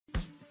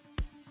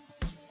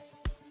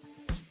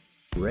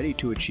Ready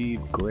to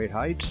achieve great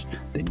heights?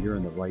 Then you're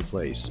in the right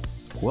place.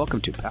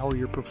 Welcome to Power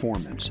Your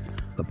Performance,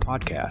 the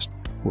podcast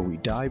where we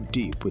dive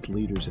deep with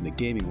leaders in the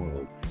gaming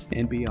world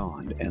and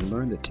beyond and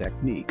learn the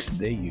techniques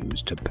they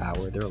use to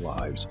power their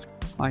lives.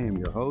 I am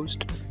your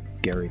host,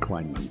 Gary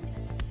Kleinman.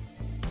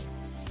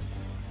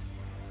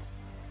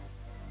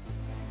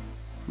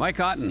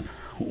 Mike Otten,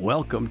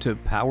 welcome to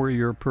Power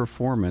Your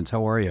Performance.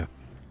 How are you?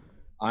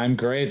 I'm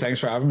great. Thanks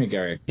for having me,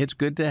 Gary. It's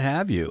good to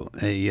have you.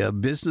 A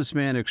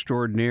businessman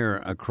extraordinaire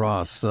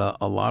across a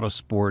lot of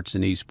sports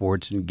and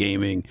esports and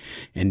gaming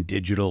and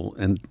digital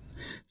and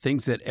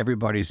things that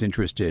everybody's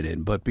interested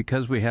in. But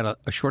because we had a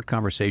short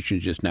conversation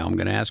just now, I'm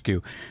going to ask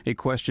you a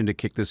question to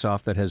kick this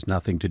off that has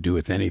nothing to do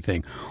with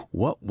anything.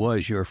 What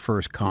was your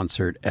first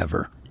concert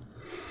ever?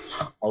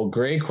 Oh,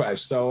 great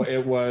question. So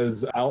it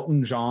was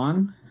Elton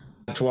John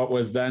at what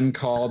was then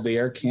called the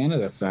Air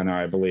Canada Centre,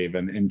 I believe,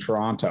 in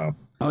Toronto.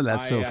 Oh,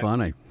 that's so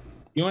funny.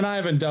 You and I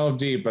haven't delved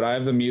deep, but I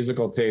have the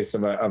musical taste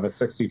of a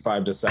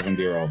 65 to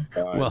 70-year-old.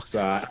 Well, it's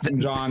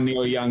John,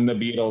 Neil Young, the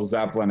Beatles,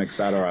 Zeppelin,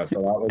 etc.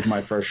 So that was my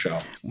first show.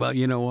 Well,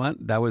 you know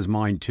what? That was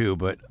mine too,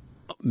 but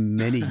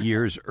many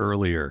years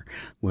earlier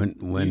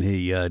when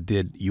he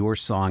did Your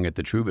Song at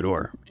the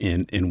Troubadour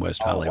in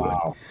West Hollywood.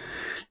 Wow.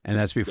 And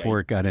that's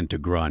before it got into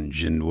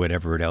grunge and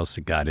whatever else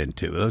it got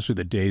into. Those were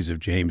the days of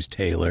James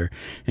Taylor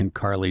and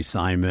Carly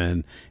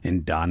Simon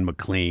and Don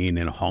McLean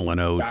and Hall &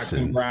 Oates.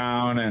 Jackson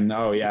Brown and,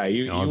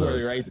 you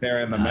were right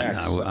there in the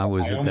mix. I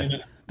was at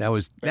that. That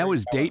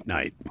was date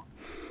night.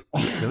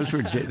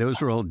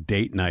 Those were all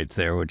date nights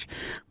there, which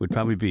would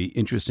probably be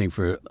interesting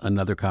for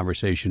another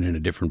conversation in a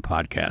different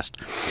podcast.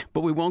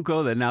 But we won't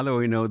go there. Now that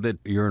we know that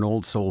you're an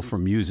old soul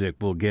from music,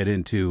 we'll get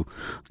into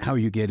how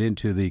you get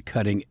into the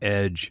cutting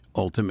edge,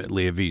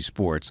 ultimately, of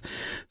esports.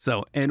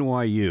 So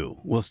NYU,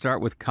 we'll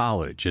start with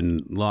college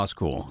and law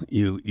school.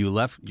 You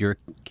left, you're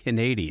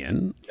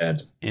Canadian,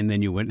 and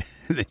then you went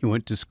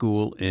to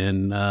school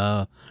in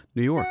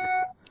New York.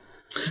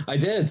 I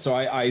did. So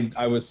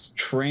I was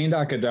trained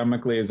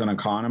academically as an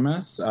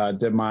economist,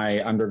 did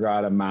my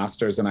undergrad and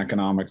master's in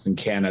economics in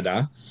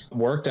Canada,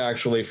 worked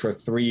actually for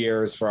 3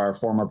 years for our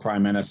former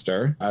prime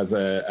minister as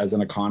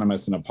an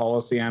economist and a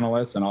policy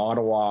analyst in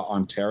Ottawa,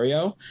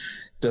 Ontario.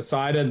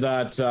 Decided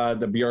that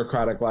the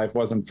bureaucratic life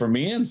wasn't for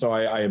me. And so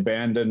I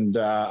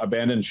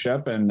abandoned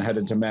ship and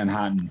headed to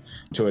Manhattan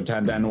to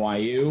attend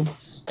NYU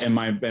in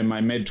my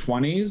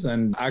mid-20s,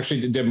 and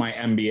actually did my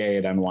MBA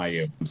at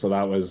NYU. So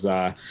that was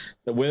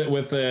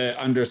with the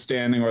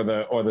understanding or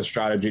the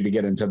strategy to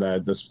get into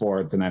the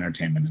sports and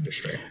entertainment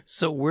industry.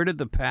 So where did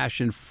the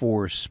passion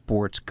for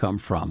sports come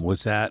from?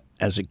 Was that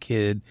as a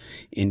kid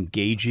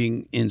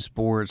engaging in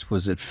sports?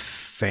 Was it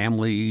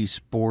family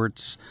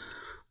sports?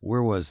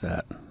 Where was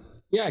that?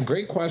 Yeah,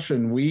 great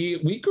question.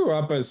 We grew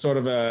up as sort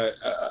of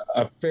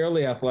a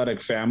fairly athletic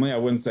family. I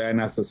wouldn't say I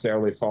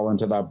necessarily fall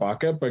into that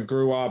bucket, but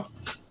grew up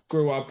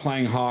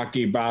playing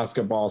hockey,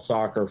 basketball,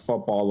 soccer,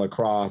 football,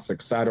 lacrosse,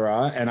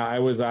 etc. And I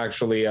was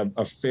actually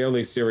a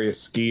fairly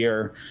serious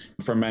skier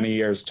for many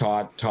years,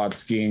 taught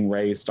skiing,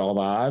 raced, all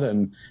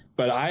that.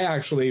 But I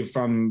actually,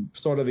 from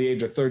sort of the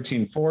age of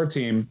 13,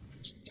 14,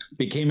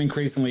 became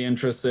increasingly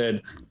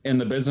interested in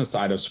the business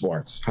side of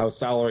sports, how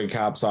salary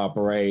caps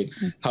operate,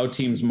 how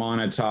teams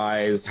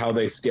monetize, how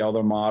they scale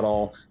their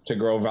model to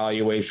grow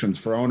valuations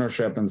for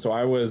ownership. And so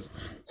I was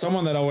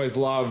someone that always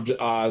loved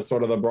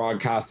sort of the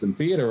broadcast and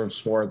theater of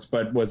sports,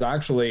 but was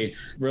actually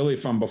really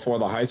from before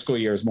the high school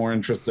years more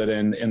interested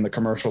in the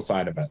commercial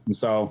side of it. And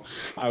so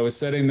I was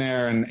sitting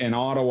there in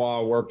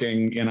Ottawa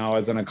working,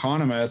 as an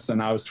economist,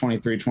 and I was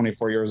 23,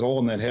 24 years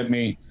old, and it hit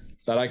me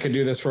that I could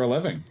do this for a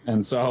living.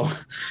 And so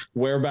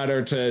where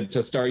better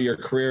to start your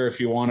career if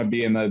you want to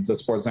be in the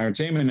sports and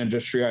entertainment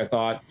industry? I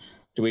thought,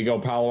 do we go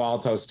Palo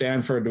Alto,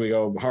 Stanford? Do we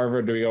go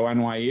Harvard? Do we go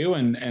NYU?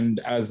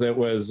 And as it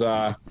was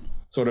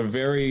sort of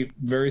very,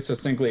 very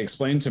succinctly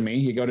explained to me,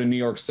 you go to New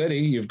York City,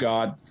 you've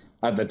got,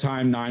 at the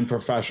time, 9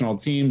 professional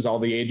teams, all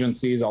the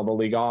agencies, all the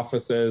league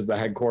offices, the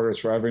headquarters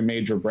for every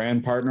major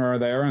brand partner are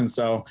there. And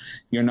so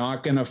you're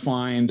not going to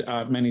find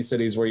many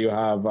cities where you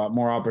have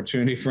more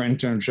opportunity for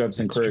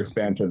internships and career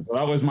expansion. So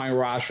that was my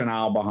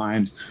rationale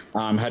behind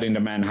heading to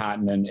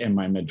Manhattan in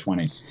my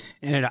mid-20s.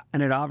 And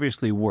it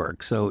obviously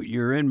worked. So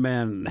you're in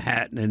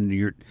Manhattan in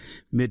your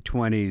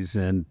mid-20s,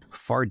 and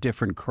far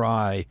different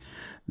cry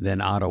than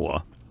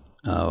Ottawa.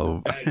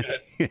 Oh,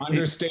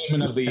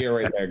 understatement of the year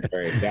right there,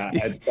 Gary. Yeah,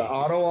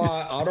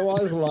 Ottawa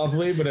is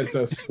lovely, but it's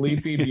a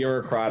sleepy,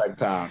 bureaucratic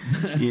town.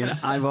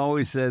 I've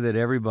always said that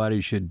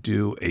everybody should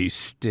do a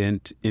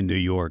stint in New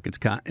York. It's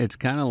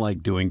kind of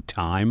like doing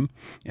time,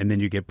 and then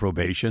you get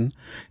probation,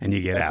 and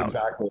you get out.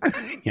 Exactly.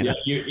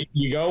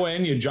 You go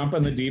in, you jump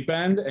in the deep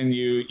end, and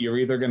you're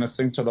either going to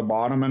sink to the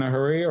bottom in a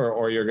hurry,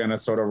 or you're going to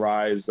sort of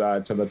rise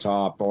to the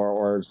top,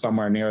 or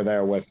somewhere near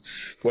there with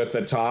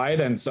the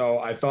tide. And so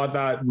I thought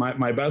that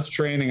my best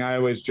training, I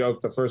always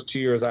joke, the first 2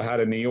 years I had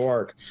in New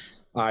York,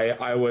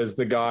 I was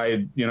the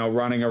guy,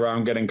 running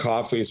around getting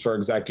coffees for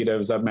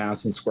executives at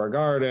Madison Square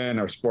Garden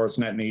or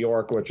Sportsnet New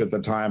York, which at the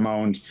time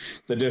owned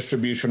the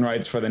distribution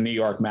rights for the New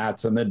York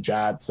Mets and the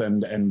Jets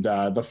and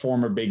the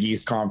former Big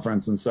East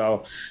Conference. And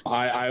so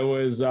I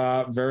was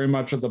very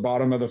much at the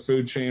bottom of the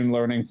food chain,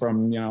 learning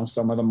from,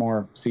 some of the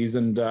more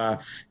seasoned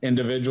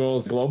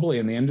individuals globally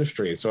in the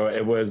industry. So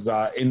it was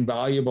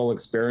invaluable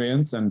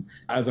experience. And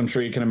as I'm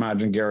sure you can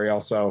imagine, Gary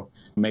also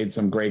made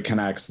some great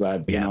connects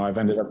that I've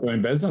ended up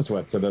doing business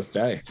with to this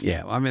day.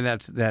 Yeah, I mean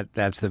that's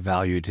the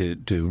value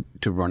to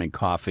running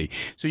coffee.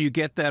 So you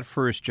get that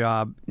first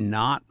job,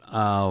 not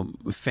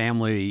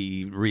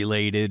family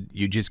related.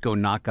 You just go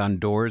knock on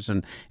doors,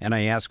 and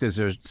I ask because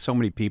there's so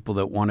many people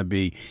that want to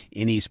be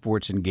in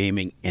esports and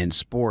gaming and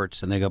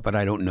sports, and they go, but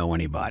I don't know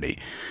anybody.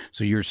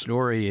 So your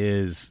story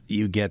is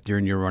you get there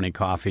and you're running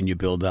coffee and you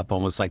build up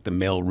almost like the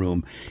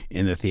mailroom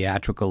in the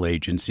theatrical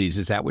agencies.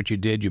 Is that what you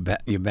did?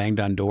 You banged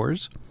on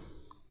doors?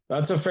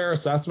 That's a fair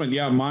assessment.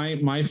 Yeah,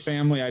 my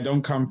family, I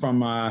don't come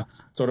from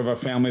sort of a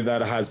family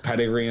that has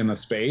pedigree in the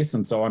space.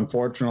 And so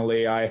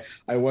unfortunately, I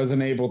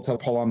wasn't able to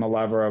pull on the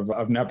lever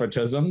of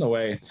nepotism the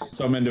way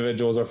some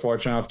individuals are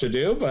fortunate enough to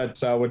do,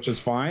 but which is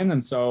fine.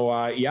 And so,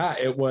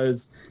 it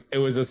was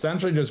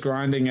essentially just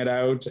grinding it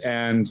out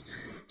and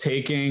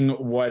taking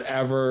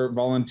whatever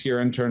volunteer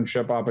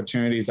internship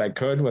opportunities I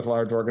could with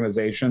large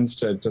organizations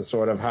to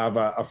sort of have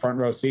a front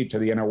row seat to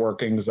the inner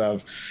workings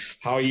of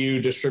how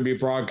you distribute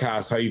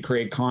broadcasts, how you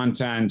create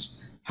content,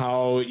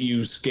 how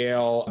you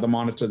scale the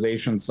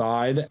monetization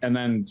side. And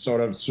then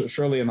sort of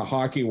surely in the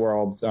hockey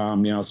world,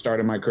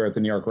 starting my career at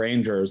the New York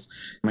Rangers,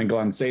 and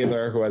Glenn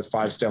Saylor, who has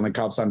 5 Stanley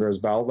Cups under his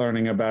belt,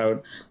 learning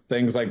about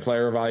things like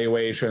player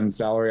evaluation,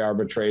 salary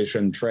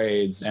arbitration,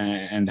 trades,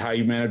 and how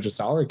you manage a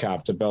salary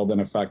cap to build an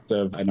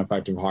effective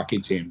hockey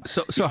team.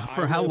 So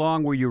for how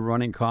long were you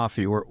running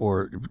coffee,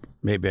 or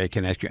maybe I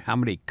can ask you, how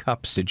many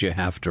cups did you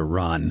have to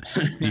run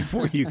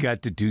before you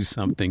got to do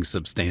something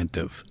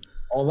substantive?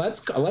 Oh, let's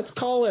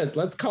call it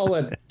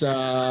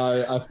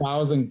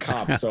 1,000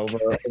 cups over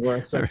a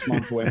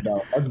 6-month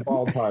window. Let's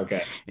ballpark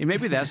it. And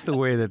maybe that's the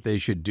way that they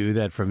should do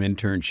that from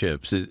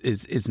internships.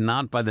 It's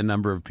not by the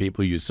number of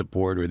people you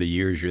support or the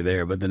years you're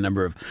there, but the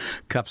number of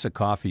cups of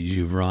coffees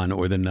you've run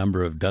or the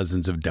number of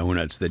dozens of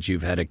donuts that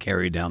you've had to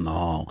carry down the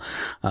hall.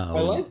 I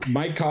like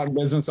Mike Cotton,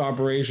 business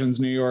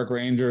operations, New York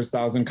Rangers,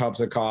 1,000 cups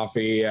of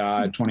coffee,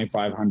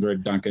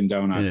 2,500 Dunkin'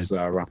 Donuts.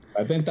 I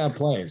think that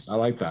plays. I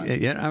like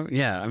that.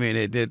 Yeah. I mean,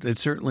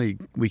 it's certainly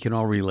we can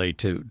all relate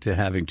to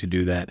having to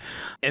do that.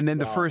 And then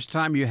the first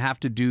time you have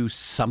to do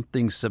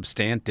something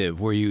substantive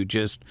where you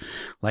just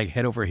like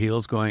head over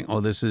heels going, oh,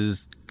 this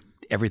is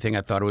everything I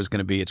thought it was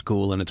going to be. It's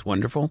cool and it's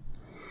wonderful.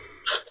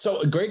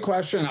 So great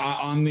question.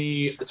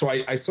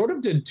 I sort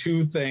of did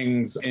 2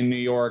 things in New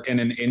York in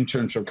an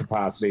internship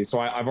capacity.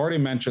 So I've already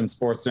mentioned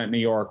Sportsnet New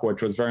York,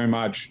 which was very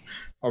much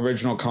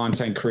original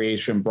content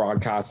creation,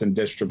 broadcast, and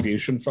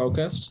distribution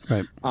focused.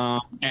 Right.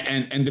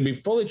 And to be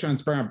fully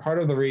transparent, part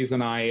of the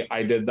reason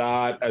I did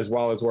that, as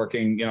well as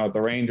working, at the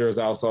Rangers,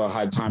 I also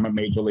had time at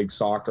Major League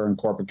Soccer and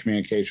corporate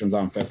communications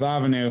on Fifth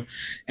Avenue.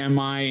 And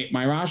my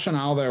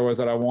rationale there was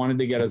that I wanted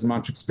to get as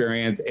much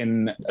experience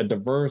in a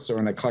diverse or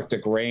an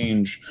eclectic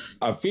range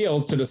of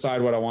fields to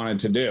decide what I wanted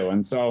to do.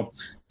 And so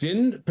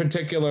didn't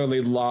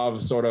particularly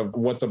love sort of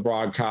what the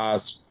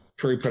broadcast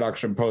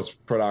pre-production,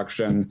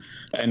 post-production,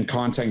 and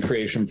content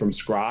creation from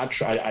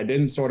scratch. I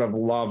didn't sort of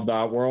love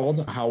that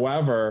world.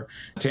 However,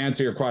 to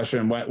answer your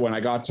question, when I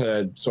got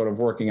to sort of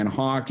working in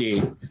hockey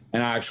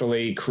and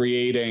actually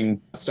creating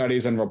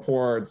studies and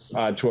reports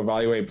to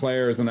evaluate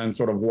players and then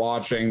sort of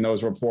watching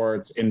those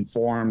reports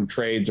inform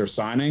trades or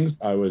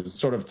signings, I was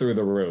sort of through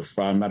the roof,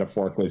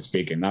 metaphorically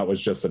speaking. That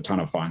was just a ton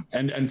of fun.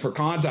 And for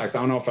context, I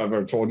don't know if I've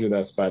ever told you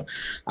this, but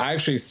I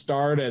actually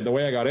started, the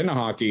way I got into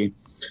hockey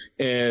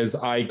is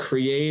I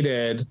created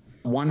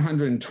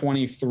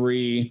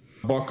 123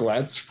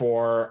 booklets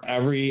for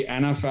every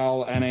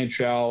NFL,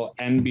 NHL,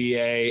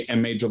 NBA,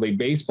 and Major League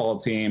Baseball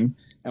team.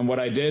 And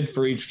what I did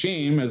for each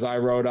team is I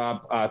wrote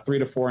up 3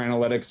 to 4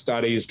 analytics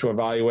studies to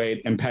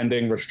evaluate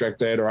impending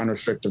restricted or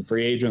unrestricted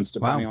free agents,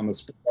 depending on the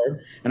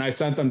sport. And I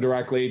sent them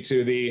directly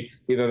to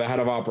either the head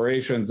of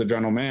operations, the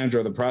general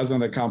manager, or the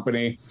president of the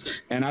company.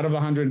 And out of the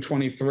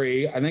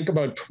 123, I think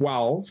about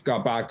 12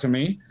 got back to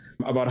me.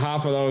 About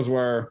half of those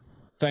were,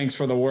 thanks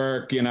for the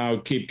work,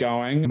 keep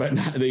going, but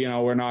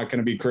we're not going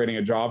to be creating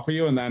a job for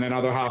you. And then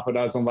another half a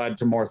dozen led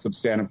to more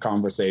substantive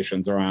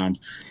conversations around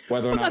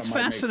whether or not. That's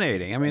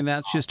fascinating. I mean,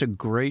 that's just a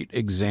great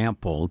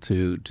example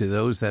to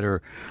those that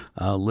are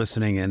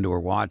listening and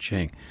or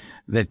watching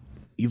that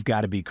you've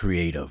got to be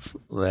creative.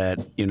 That,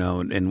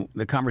 and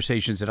the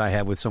conversations that I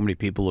have with so many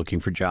people looking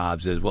for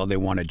jobs is, well, they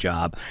want a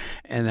job.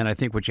 And then I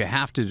think what you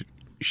have to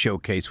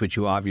showcase, which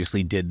you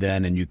obviously did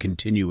then and you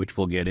continue, which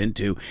we'll get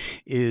into,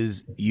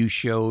 is you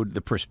showed the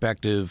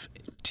prospective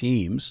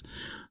teams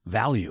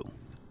value.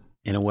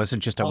 And it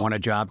wasn't just I want a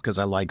job because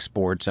I like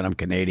sports and I'm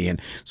Canadian,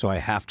 so I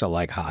have to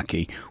like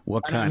hockey.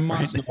 What kind? I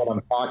must know what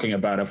I'm talking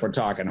about if we're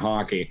talking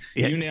hockey.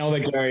 Yeah. You nailed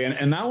it, Gary.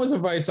 And that was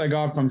advice I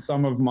got from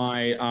some of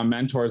my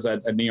mentors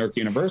at New York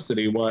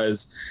University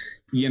was,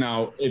 you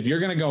know, if you're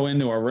going to go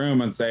into a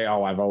room and say,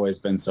 oh, I've always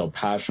been so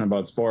passionate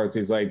about sports,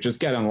 he's like, just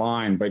get in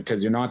line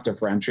because you're not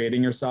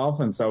differentiating yourself.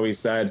 And so he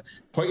said,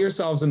 put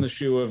yourselves in the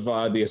shoe of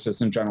the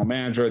assistant general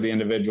manager, the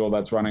individual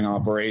that's running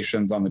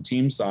operations on the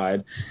team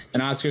side,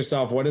 and ask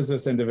yourself, what is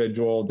this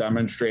individual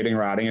demonstrating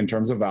or adding in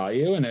terms of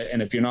value? And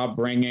if you're not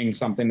bringing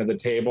something to the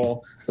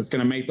table that's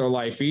going to make their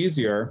life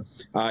easier,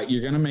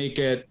 you're going to make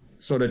it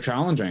sort of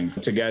challenging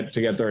to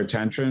get their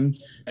attention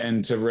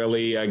and to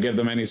really give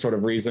them any sort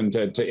of reason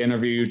to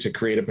interview, to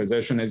create a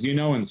position. As you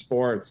know, in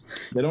sports,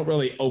 they don't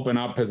really open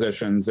up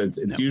positions.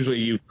 It's usually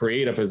you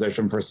create a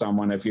position for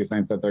someone if you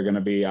think that they're going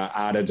to be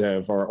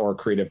additive or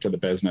creative to the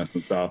business.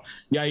 And so,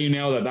 yeah, you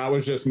nailed it. That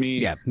was just me.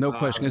 Yeah, no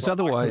question. Because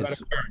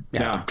otherwise,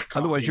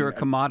 otherwise you're a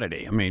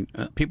commodity. I mean,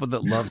 people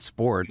that love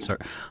sports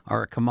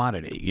are a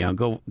commodity. You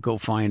know, go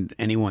find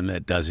anyone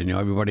that doesn't. You know,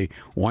 everybody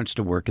wants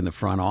to work in the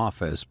front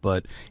office,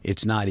 but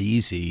it's not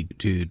easy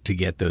to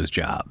get those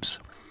jobs.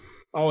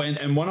 Oh,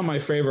 and one of my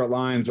favorite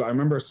lines, I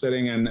remember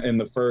sitting in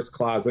the first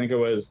class, I think it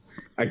was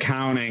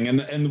accounting,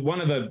 and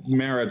one of the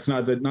merits,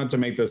 not to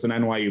make this an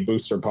NYU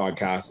booster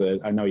podcast,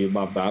 I know you'd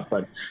love that,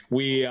 but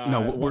we're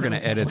going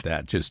to edit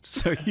that just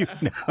so you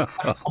know.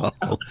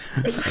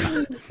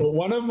 But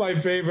one of my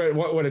favorite,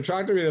 what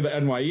attracted me to the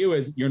NYU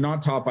is you're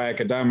not taught by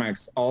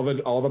academics. All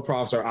the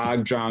profs are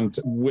adjunct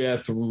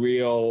with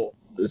real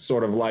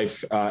sort of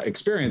life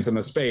experience in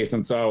the space.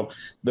 And so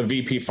the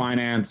VP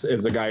finance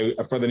is a guy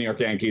for the New York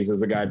Yankees,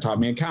 is the guy who taught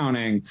me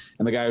accounting.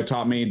 And the guy who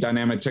taught me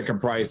dynamic ticket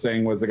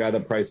pricing was the guy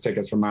that priced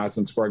tickets for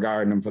Madison Square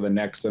Garden and for the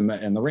Knicks and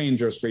the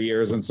Rangers for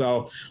years. And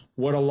so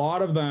what a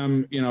lot of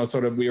them, you know,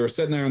 sort of, we were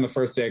sitting there in the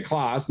first day of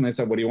class and they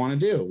said, what do you want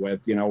to do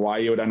with, you know, why are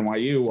you at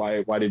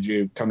NYU? Why did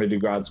you come to do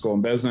grad school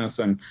in business?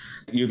 And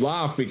you'd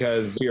laugh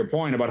because, to your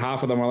point, about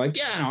half of them were like,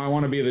 yeah, no, I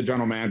want to be the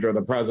general manager or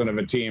the president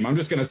of a team. I'm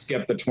just going to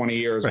skip the 20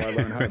 years where I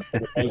learned how to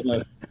do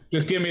business.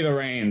 Just give me the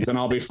reins and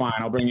I'll be fine.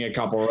 I'll bring you a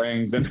couple of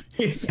rings. And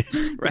he's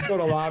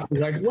sort of laughed.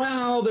 He's like,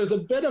 well, there's a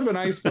bit of an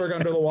iceberg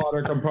under the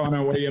water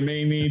component where you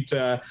may need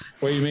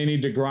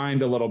to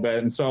grind a little bit.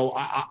 And so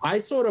I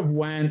sort of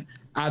went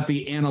at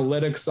the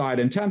analytics side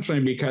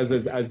intentionally because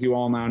as you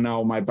all now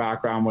know, my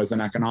background was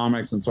in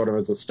economics and sort of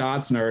as a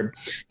stats nerd.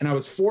 And I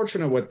was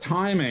fortunate with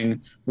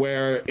timing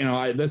where, you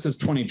know, this is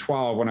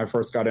 2012 when I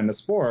first got into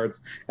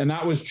sports. And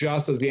that was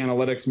just as the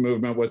analytics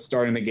movement was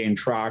starting to gain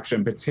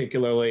traction,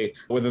 particularly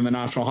within the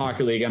National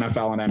Hockey League,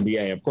 NFL, and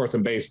NBA. Of course,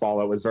 in baseball,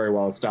 it was very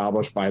well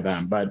established by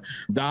then. But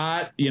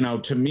that, you know,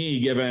 to me,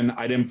 given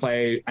I didn't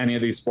play any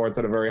of these sports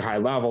at a very high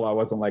level, I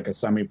wasn't like a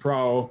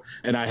semi-pro,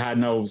 and I had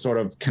no sort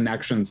of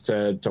connections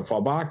to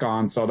fall back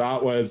on. So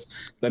that was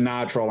the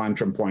natural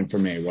entry point for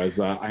me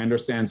was I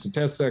understand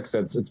statistics.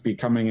 It's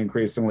becoming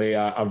increasingly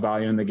of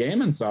value in the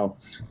game. And so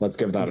let's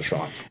give that a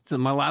shot. So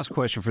my last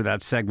question for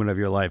that segment of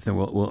your life, then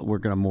we're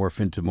going to morph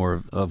into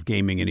more of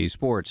gaming and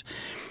esports.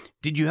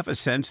 Did you have a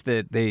sense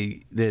that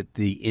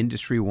the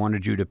industry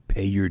wanted you to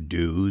pay your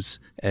dues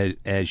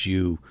as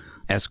you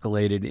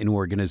escalated in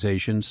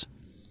organizations?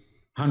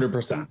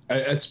 100%,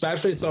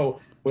 especially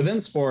so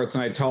within sports.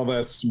 And I tell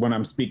this when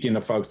I'm speaking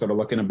to folks that are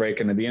looking to break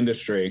into the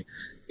industry.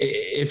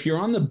 If you're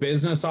on the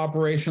business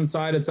operation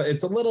side, it's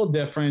a little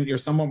different. You're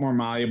somewhat more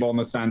malleable in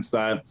the sense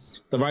that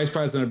the vice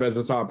president of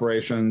business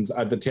operations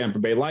at the Tampa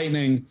Bay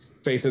Lightning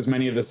faces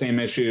many of the same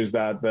issues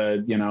that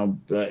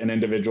an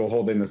individual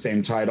holding the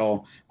same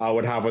title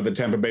would have with the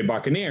Tampa Bay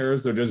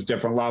Buccaneers. They're just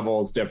different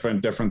levels,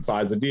 different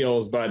size of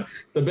deals, but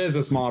the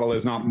business model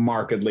is not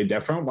markedly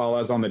different. While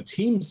as on the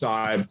team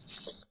side,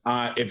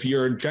 if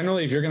you're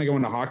going to go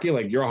into hockey,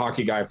 like you're a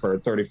hockey guy for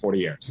 30, 40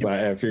 years.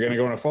 If you're going to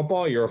go into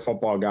football, you're a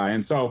football guy.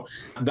 And so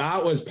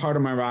that was part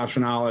of my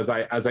rationale as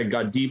I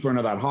got deeper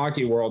into that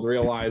hockey world,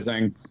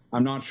 realizing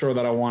I'm not sure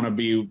that I want to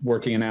be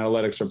working in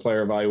analytics or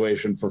player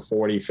evaluation for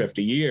 40,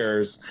 50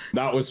 years.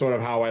 That was sort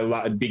of how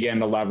I began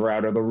to lever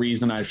out, or the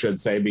reason I should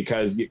say,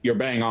 because you're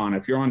bang on.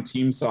 If you're on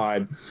team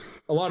side,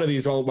 a lot of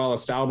these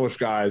well-established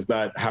guys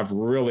that have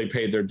really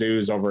paid their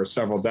dues over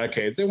several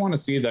decades, they want to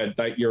see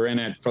that you're in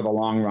it for the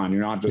long run.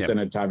 You're not just in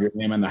it to have your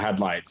name in the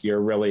headlights.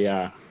 You're really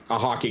a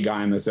hockey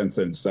guy in this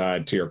instance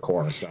to your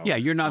core. So yeah,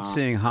 you're not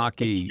seeing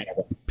hockey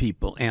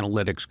people,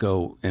 analytics,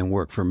 go and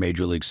work for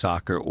Major League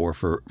Soccer or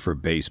for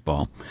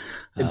baseball.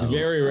 It's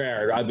very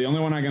rare. The only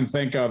one I can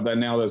think of that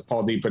nailed is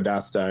Paul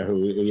DePodesta,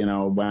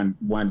 who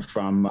went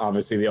from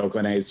obviously the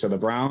Oakland A's to the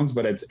Browns,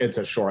 but it's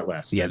a short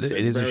list. Yeah,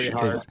 it's very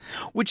hard.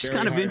 Which is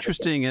kind of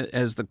interesting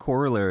as the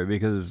corollary,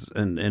 because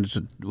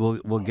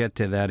we'll get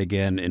to that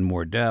again in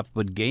more depth.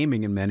 But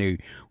gaming in many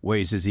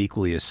ways is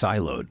equally as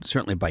siloed,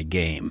 certainly by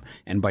game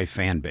and by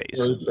fan base.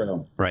 Very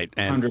true. Right,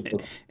 and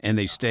 100%. And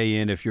they stay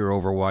in. If you're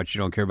Overwatch, you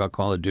don't care about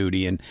Call of of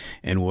Duty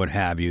and what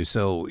have you.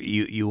 So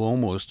you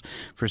almost,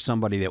 for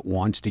somebody that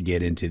wants to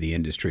get into the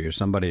industry or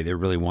somebody that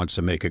really wants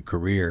to make a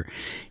career,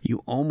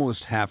 you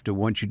almost have to,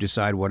 once you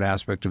decide what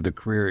aspect of the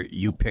career,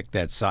 you pick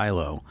that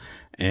silo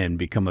and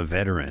become a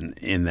veteran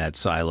in that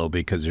silo,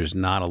 because there's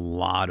not a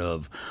lot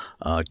of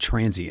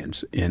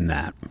transients in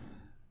that.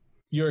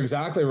 You're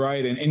exactly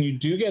right. And you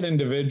do get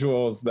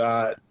individuals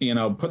that,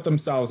 put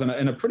themselves in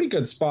a pretty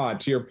good spot.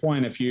 To your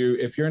point, if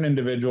you're an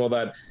individual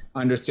that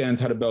understands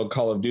how to build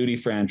Call of Duty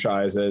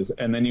franchises,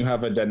 and then you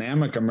have a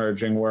dynamic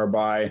emerging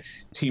whereby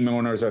team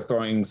owners are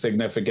throwing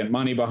significant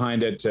money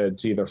behind it to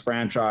either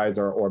franchise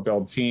or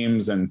build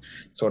teams and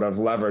sort of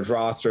leverage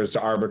rosters to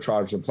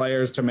arbitrage the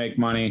players to make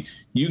money.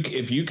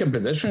 If you can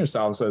position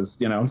yourselves as,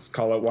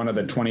 call it one of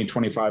the 20,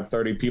 25,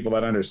 30 people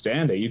that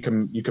understand it, you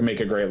can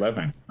make a great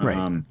living.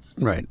 Right.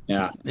 Right.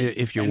 Yeah.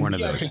 If you're one of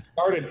those. I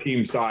started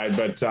team side,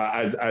 but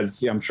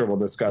as I'm sure we'll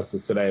discuss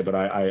this today, but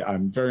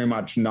I'm very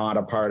much not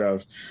a part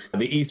of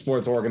the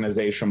esports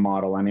organization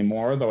model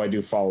anymore, though I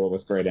do follow it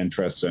with great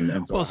interest. So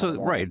it's a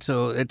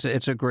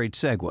great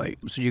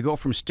segue. So you go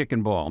from stick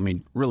and ball,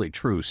 really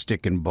true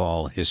stick and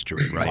ball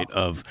history, right?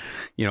 Of,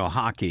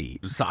 hockey,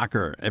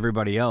 soccer,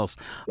 everybody else.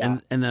 Yeah.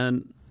 And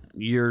then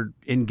you're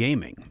in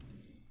gaming.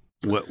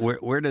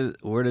 Where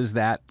does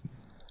that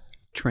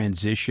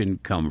transition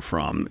come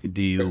from?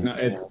 Do you? No,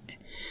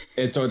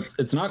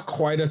 it's not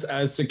quite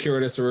as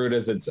circuitous a route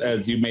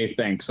as you may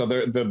think. So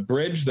the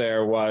bridge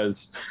there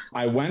was,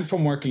 I went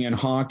from working in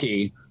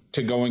hockey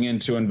to going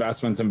into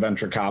investments in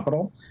venture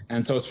capital.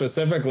 And so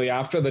specifically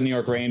after the New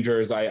York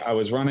Rangers, I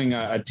was running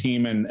a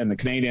team in the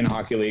Canadian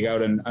Hockey League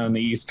out on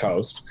the East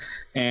Coast,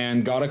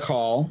 and got a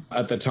call.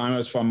 At the time, it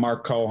was from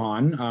Mark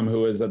Cohan,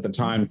 who was at the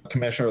time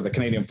commissioner of the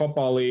Canadian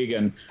Football League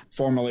and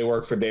formerly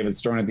worked for David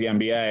Stern at the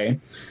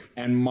NBA.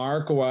 And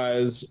Mark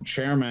was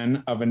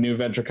chairman of a new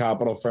venture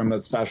capital firm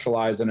that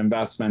specialized in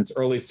investments,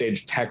 early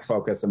stage tech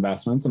focused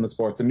investments in the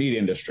sports and media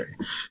industry.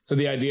 So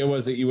the idea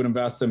was that you would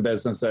invest in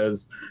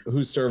businesses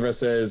whose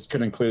services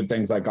could include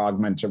things like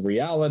augmented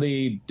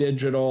reality,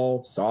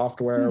 digital,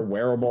 software,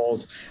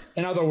 wearables.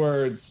 In other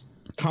words,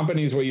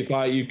 companies where you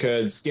thought you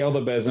could scale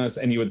the business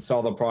and you would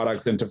sell the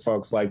products into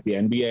folks like the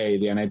NBA,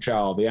 the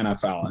NHL, the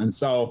NFL. And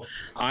so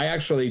I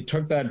actually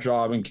took that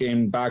job and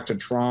came back to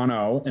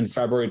Toronto in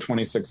February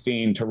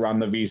 2016 to run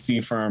the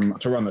VC firm,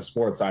 to run the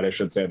sports side, I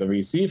should say, the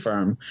VC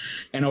firm.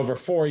 And over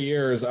 4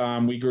 years,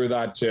 we grew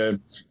that to a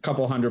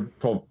couple hundred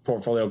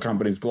portfolio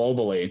companies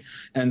globally.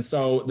 And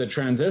so the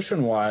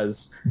transition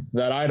was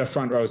that I had a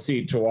front row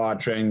seat to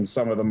watching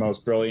some of the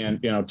most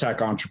brilliant,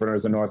 tech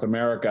entrepreneurs in North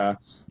America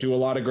do a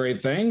lot of great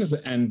things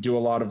and do a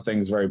lot of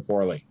things very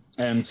poorly.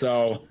 And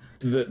so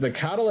the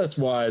catalyst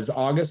was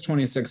August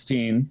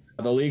 2016.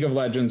 The League of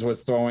Legends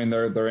was throwing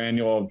their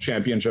annual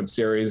championship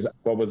series,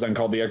 what was then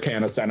called the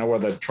Arcana Center, where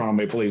the Toronto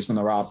Maple Leafs and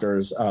the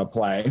Raptors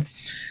play.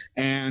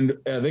 And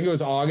I think it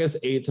was August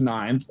 8th,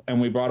 9th, and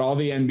we brought all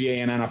the NBA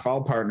and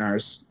NFL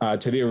partners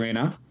to the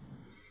arena.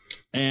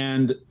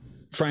 And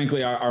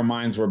frankly, our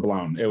minds were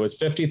blown. It was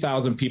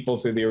 50,000 people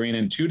through the arena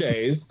in 2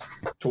 days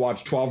to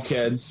watch 12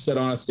 kids sit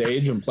on a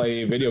stage and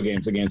play video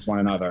games against one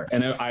another.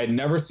 And I had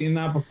never seen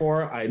that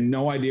before. I had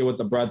no idea what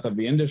the breadth of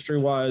the industry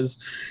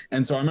was.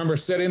 And so I remember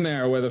sitting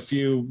there with a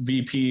few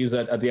VPs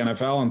at the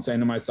NFL and saying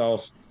to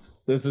myself,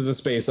 this is a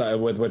space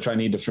with which I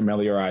need to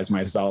familiarize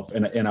myself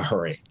in a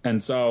hurry.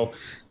 And so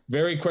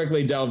very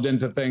quickly delved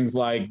into things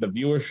like the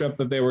viewership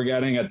that they were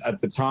getting. At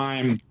the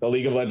time, the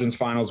League of Legends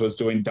Finals was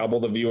doing double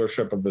the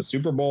viewership of the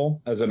Super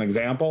Bowl, as an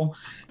example.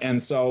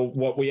 And so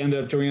what we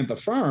ended up doing at the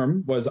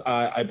firm was,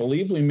 I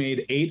believe we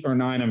made 8 or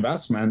 9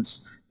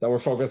 investments that were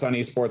focused on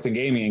esports and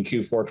gaming in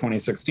Q4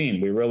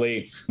 2016. We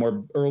really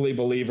were early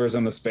believers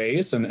in the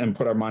space and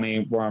put our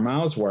money where our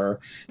mouths were.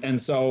 And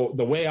so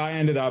the way I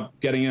ended up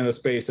getting into the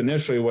space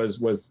initially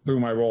was through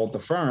my role at the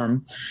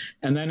firm.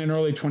 And then in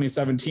early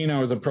 2017, I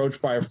was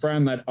approached by a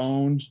friend that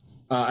owned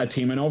a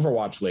team in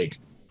Overwatch League.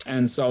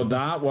 And so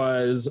that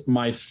was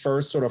my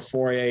first sort of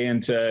foray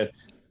into,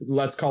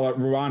 let's call it,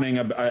 running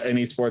an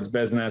esports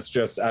business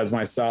just as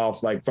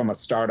myself, like from a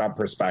startup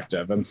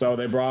perspective. And so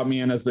they brought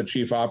me in as the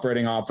chief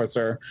operating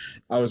officer.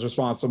 I was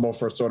responsible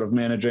for sort of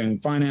managing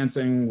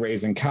financing,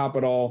 raising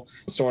capital,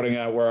 sorting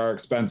out where our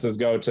expenses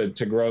go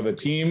to grow the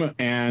team.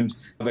 And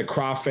the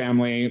Kraft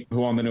family,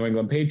 who own the New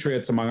England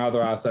Patriots, among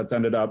other assets,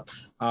 ended up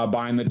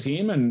buying the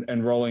team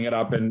and rolling it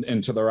up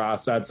into their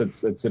assets.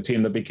 It's the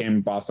team that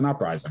became Boston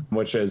Uprising,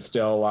 which is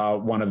still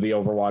one of the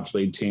Overwatch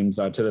League teams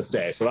to this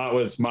day. So that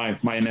was my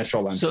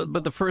initial entry. So,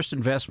 but the first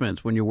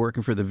investments, when you're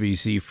working for the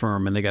VC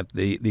firm and they got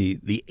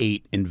the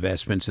 8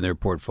 investments in their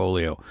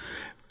portfolio,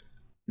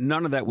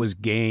 none of that was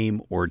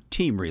game or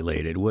team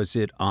related. Was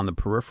it on the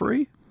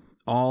periphery?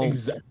 All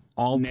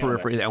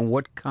periphery. And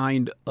what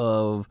kind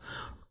of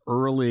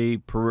early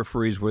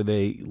peripheries were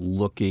they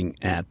looking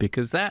at?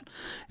 Because that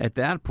at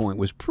that point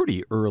was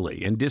pretty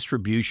early, and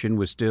distribution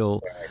was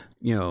still,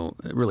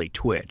 really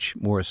Twitch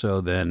more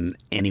so than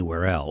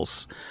anywhere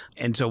else.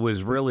 And so it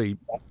was really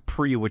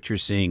pre what you're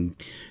seeing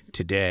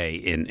today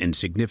in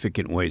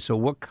significant ways. So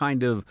what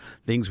kind of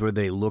things were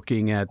they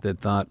looking at that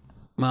thought,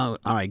 Well,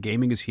 all right,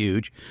 gaming is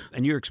huge,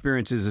 and your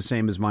experience is the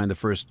same as mine. The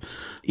first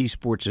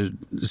esports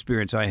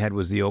experience I had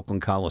was the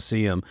Oakland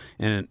Coliseum,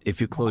 and if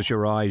you close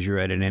your eyes, you're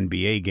at an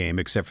NBA game,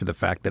 except for the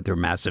fact that they're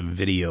massive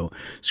video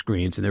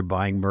screens, and they're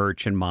buying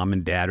merch, and mom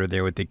and dad are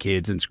there with the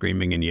kids and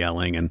screaming and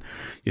yelling, and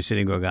you're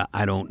sitting going,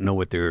 I don't know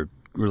what they're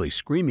really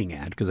screaming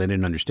at because I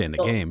didn't understand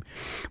the game.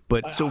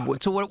 But so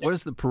what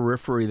is the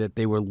periphery that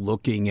they were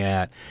looking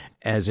at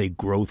as a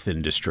growth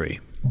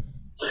industry?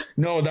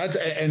 No,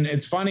 and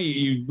it's funny,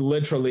 you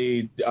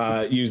literally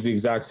use the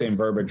exact same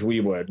verbiage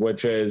we would,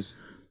 which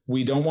is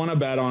we don't want to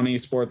bet on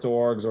esports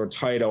orgs or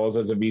titles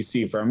as a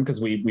VC firm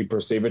because we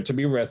perceive it to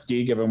be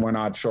risky, given we're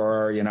not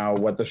sure,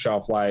 what the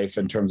shelf life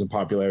in terms of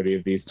popularity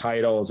of these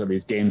titles or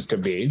these games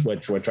could be,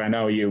 which I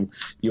know you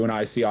and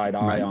I see eye to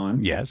eye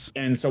on. Yes.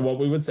 And so what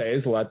we would say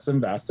is let's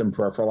invest in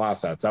peripheral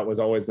assets. That was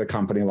always the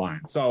company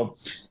line. So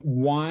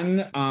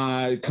one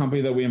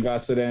company that we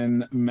invested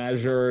in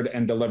measured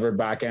and delivered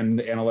back-end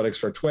analytics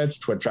for Twitch.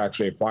 Twitch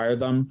actually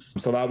acquired them.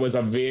 So that was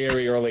a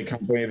very early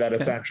company that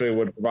essentially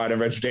would provide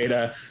enriched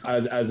data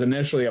as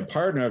initially a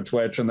partner of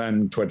Twitch, and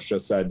then Twitch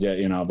just said,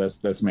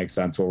 this makes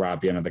sense. We'll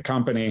wrap you into the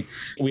company.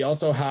 We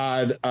also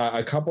had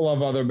a couple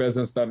of other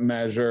business that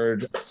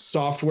measured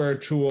software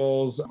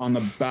tools on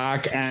the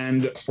back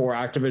end for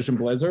Activision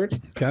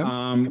Blizzard.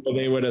 Okay.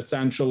 They would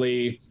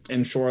essentially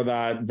ensure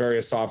that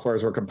various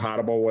softwares were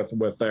compatible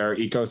with their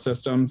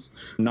ecosystems.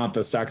 Not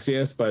the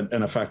sexiest, but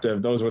an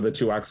effective. Those were the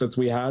two exits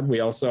we had. We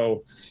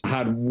also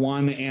had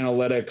one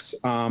analytics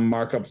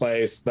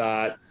marketplace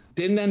that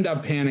didn't end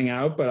up panning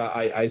out, but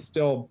I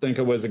still think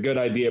it was a good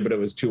idea, but it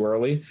was too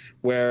early,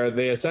 where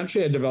they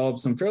essentially had developed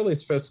some fairly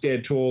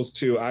sophisticated tools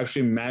to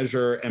actually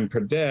measure and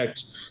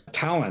predict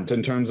talent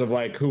in terms of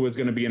like who was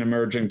going to be an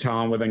emerging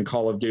talent within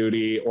Call of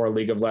Duty or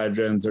League of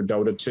Legends or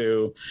Dota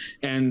 2.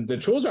 And the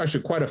tools are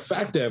actually quite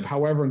effective.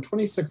 However, in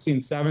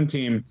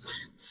 2016-17,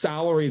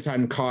 salaries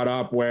hadn't caught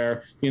up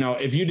where,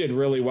 if you did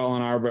really well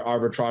on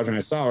arbitraging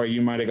a salary,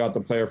 you might have got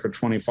the player for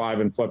 25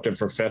 and flipped it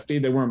for 50.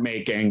 They weren't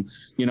making,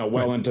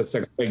 well into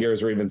six figures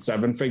or even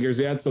seven figures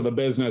yet. So the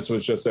business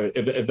was just,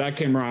 if that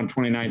came around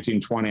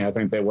 2019-20, I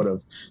think they would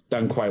have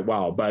done quite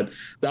well. But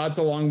that's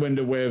a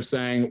long-winded way of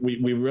saying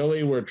we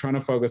really were trying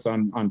to focus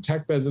on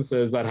tech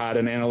businesses that had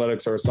an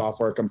analytics or a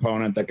software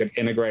component that could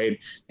integrate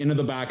into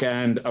the back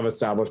end of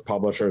established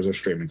publishers or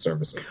streaming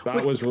services.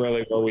 That was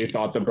really where we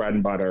thought the bread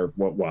and butter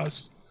what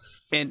was.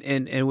 And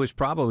it was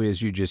probably,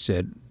 as you just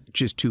said,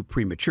 just too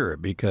premature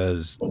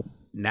because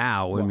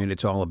now, I mean,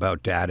 it's all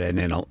about data and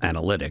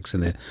analytics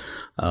and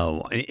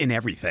in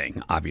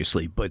everything,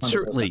 obviously, but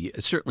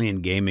 100%. certainly in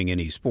gaming and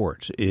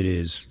esports, it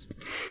is,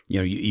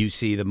 you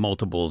see the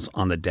multiples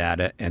on the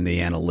data and the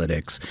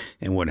analytics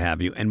and what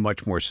have you, and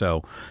much more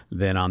so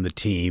than on the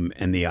team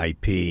and the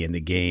IP and the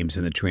games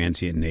and the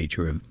transient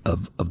nature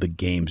of the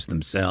games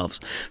themselves.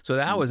 So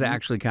that was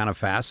actually kind of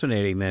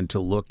fascinating then to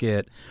look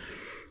at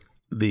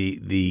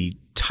the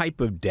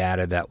type of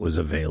data that was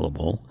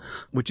available,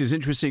 which is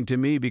interesting to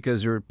me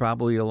because there were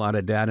probably a lot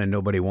of data and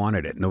nobody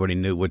wanted it. Nobody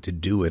knew what to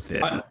do with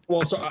it. I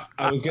was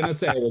going to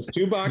say it was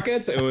two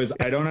buckets. It was,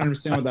 I don't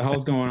understand what the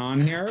hell's going on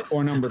here.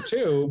 Or number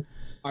two,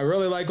 I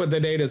really like what the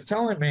data is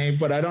telling me,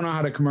 but I don't know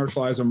how to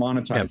commercialize or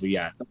monetize it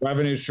yet. The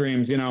revenue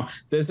streams,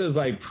 this is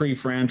like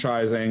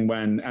pre-franchising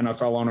when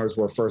NFL owners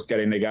were first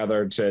getting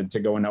together to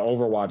go into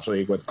Overwatch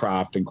League with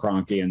Kraft and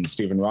Kroenke and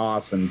Stephen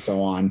Ross and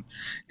so on.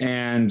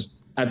 And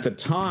at the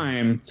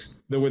time,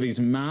 there were these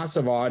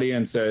massive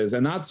audiences,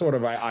 and that's sort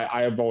of,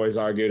 I have always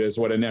argued, is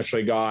what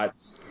initially got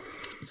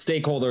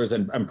stakeholders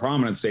and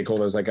prominent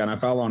stakeholders like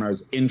NFL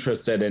owners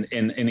interested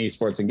in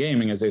esports and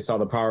gaming as they saw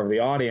the power of the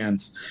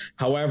audience.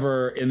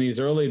 However, in these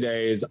early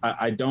days,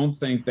 I don't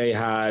think they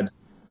had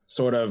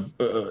sort of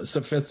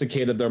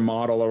sophisticated their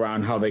model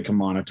around how they can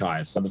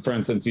monetize. So for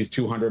instance, these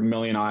 200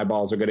 million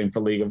eyeballs are getting for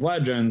League of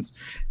Legends.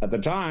 At the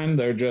time,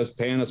 they're just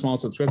paying a small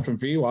subscription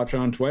fee, watching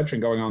on Twitch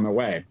and going on their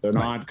way. They're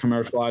not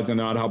commercializing, they're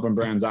not helping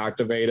brands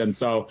activate. And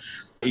so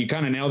you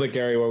kind of nailed it,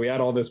 Gary, where we had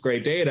all this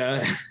great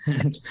data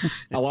and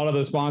a lot of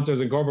the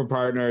sponsors and corporate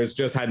partners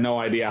just had no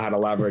idea how to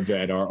leverage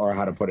it or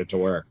how to put it to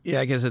work.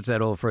 Yeah, I guess it's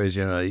that old phrase,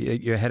 you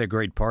had a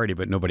great party,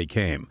 but nobody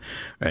came,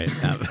 right?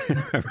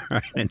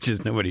 And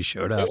just nobody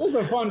showed up. It was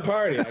a fun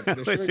party.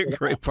 It was a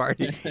great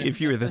party if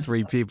you were the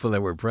three people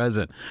that were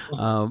present.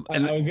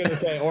 And I was going to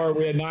say, or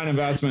we had 9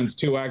 investments,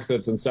 2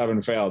 exits, and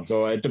 7 failed.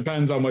 So it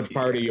depends on which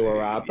party you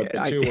were at, but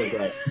the 2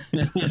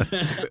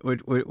 were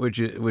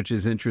great. which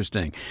is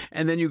interesting.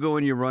 And then you go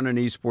and you run an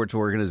esports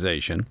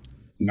organization.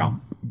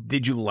 No.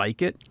 Did you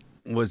like it?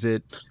 Was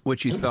it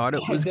what you thought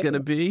it was going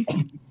to be?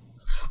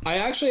 I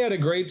actually had a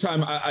great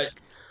time.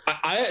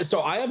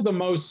 So I have the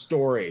most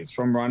stories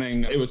from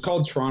running. It was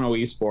called Toronto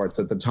Esports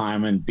at the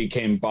time and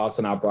became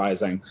Boston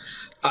Uprising.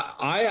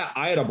 I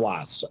had a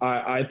blast.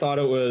 I thought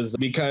it was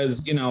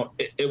because,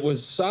 it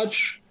was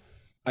such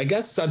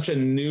a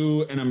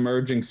new and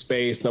emerging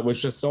space that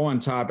was just so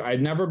untapped.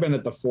 I'd never been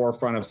at the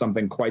forefront of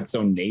something quite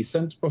so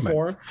nascent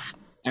before. Right.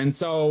 And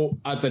so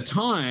at the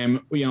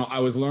time, I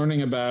was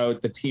learning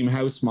about the team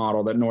house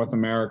model that North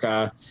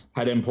America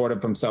had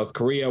imported from South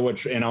Korea,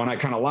 which, and I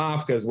kind of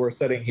laugh because we're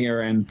sitting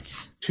here in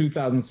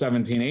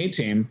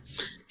 2017-18,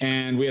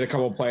 and we had a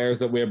couple of players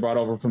that we had brought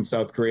over from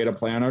South Korea to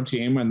play on our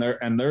team. And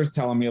they're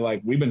telling me,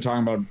 like, we've been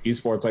talking about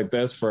esports like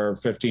this for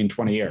 15,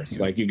 20 years.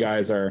 Like, you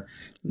guys are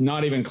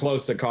not even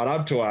close to caught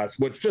up to us,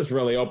 which just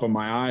really opened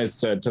my eyes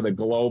to the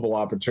global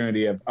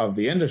opportunity of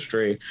the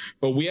industry.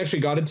 But we actually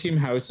got a team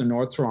house in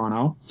North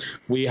Toronto.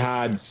 We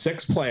had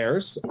 6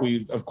 players.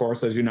 We, of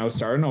course, as you know,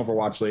 started an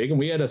Overwatch League, and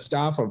we had a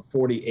staff of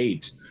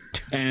 48.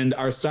 And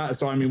our staff,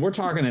 so I mean, we're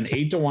talking an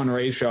 8-to-1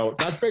 ratio.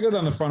 That's bigger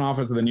than the front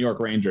office of the New York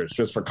Rangers,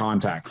 just for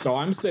context. So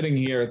I'm sitting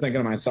here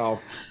thinking to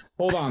myself,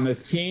 hold on,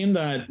 this team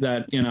that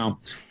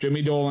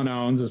Jimmy Dolan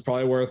owns is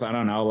probably worth, I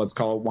don't know, let's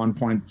call it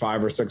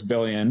 1.5 or 6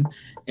 billion.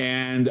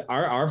 And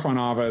our front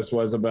office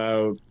was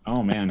about,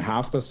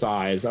 half the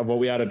size of what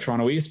we had at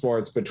Toronto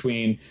Esports,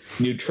 between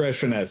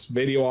nutritionists,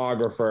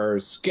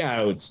 videographers,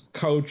 scouts,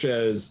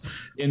 coaches,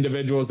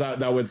 individuals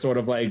that would sort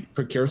of like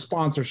procure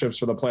sponsorships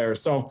for the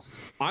players. So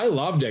I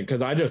loved it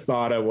because I just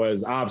thought it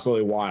was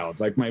absolutely wild.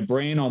 Like, my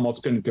brain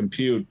almost couldn't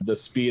compute the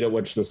speed at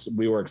which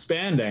we were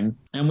expanding.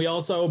 And we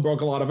also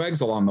broke a lot of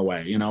eggs along the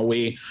way.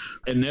 We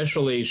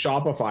initially,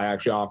 Shopify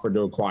actually offered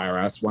to acquire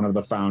us, one of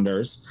the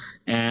founders.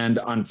 And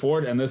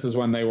this is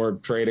when they were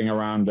trading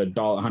around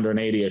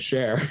 $180 a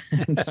share.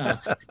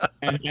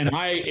 and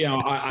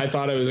I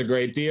thought it was a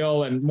great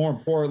deal. And more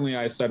importantly,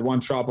 I said,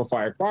 once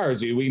Shopify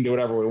acquires you, we can do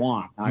whatever we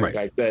want.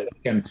 Right. They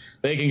can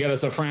get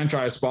us a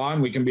franchise spot,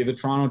 and we can be the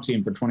Toronto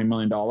team for $20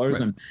 million.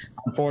 Right. And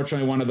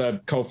unfortunately, one of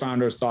the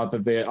co-founders thought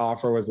that the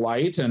offer was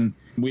light, and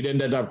we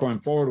didn't end up going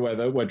forward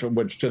with it,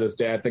 which to this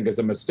day I think is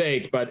a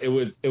mistake. But it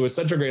was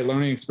such a great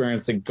learning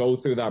experience to go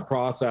through that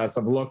process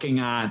of looking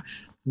at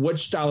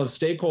which style of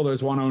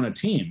stakeholders want to own a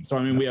team. So,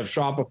 I mean, we have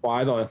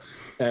Shopify,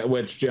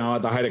 which,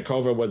 at the height of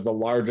COVID was the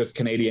largest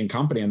Canadian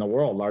company in the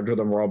world, larger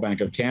than Royal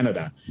Bank of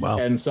Canada. Wow.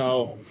 And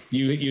so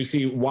you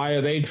see, why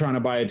are they trying to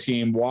buy a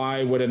team?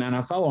 Why would an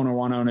NFL owner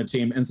want to own a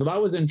team? And so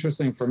that was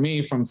interesting for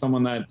me, from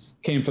someone that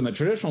came from the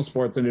traditional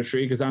sports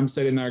industry, because I'm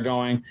sitting there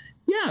going,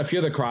 yeah, if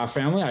you're the Kraft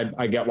family,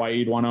 I get why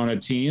you'd want to own a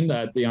team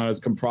that, is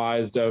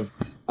comprised of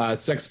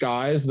 6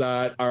 guys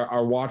that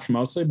are watched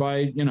mostly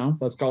by,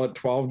 let's call it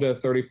 12 to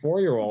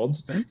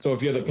 34-year-olds. So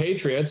if you're the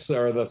Patriots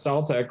or the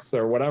Celtics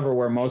or whatever,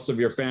 where most of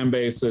your fan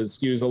base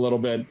skews a little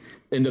bit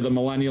into the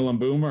millennial and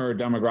boomer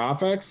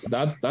demographics,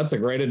 that's a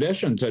great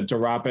addition to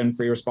wrap in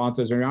for your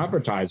sponsors and your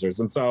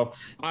advertisers. And so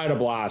I had a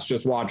blast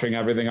just watching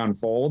everything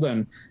unfold,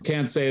 and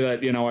can't say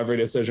that, every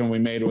decision we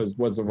made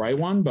was the right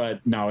one,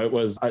 but no, it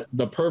was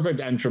the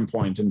perfect entry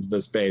point into the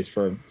space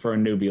for a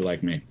newbie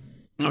like me.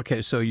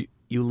 Okay. So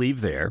you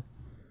leave there,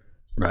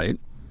 right?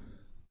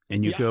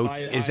 And you go,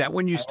 is that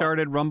when you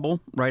started Rumble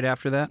right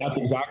after that? That's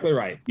exactly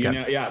right.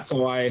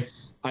 So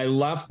I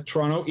left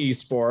Toronto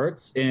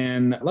Esports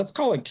in, let's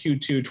call it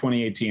Q2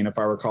 2018, if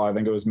I recall. I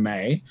think it was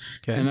May.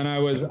 Okay. And then I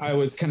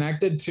was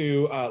connected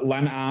to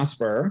Len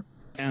Asper.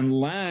 And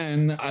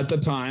Len, at the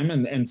time,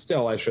 and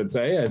still I should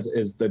say,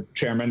 is the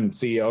chairman and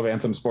CEO of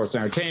Anthem Sports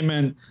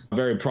Entertainment,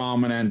 very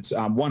prominent,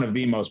 one of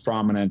the most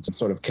prominent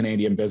sort of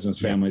Canadian business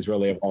families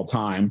really of all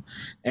time.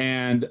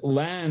 And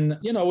Len,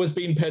 was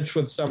being pitched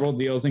with several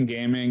deals in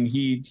gaming.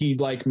 He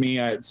like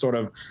me, I sort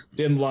of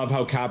didn't love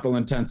how capital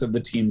intensive the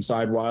team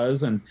side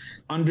was, and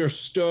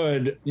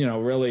understood,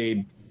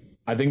 really,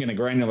 I think in a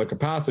granular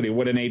capacity,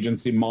 what an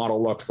agency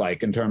model looks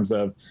like in terms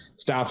of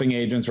staffing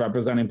agents,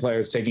 representing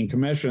players, taking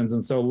commissions.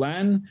 And so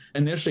Len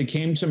initially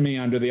came to me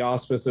under the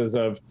auspices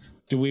of,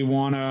 do we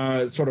want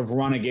to sort of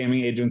run a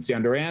gaming agency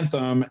under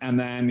Anthem? And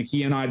then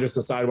he and I just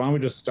decided, why don't we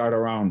just start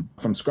our own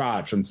from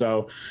scratch? And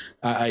so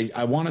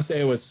I want to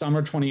say it was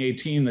summer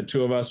 2018, the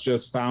two of us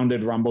just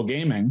founded Rumble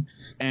Gaming,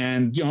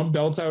 and,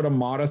 built out a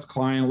modest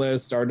client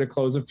list, started to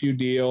close a few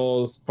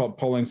deals,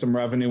 pulling some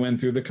revenue in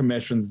through the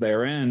commissions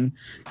therein,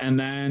 and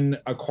then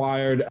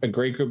acquired a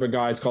great group of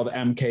guys called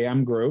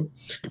MKM Group,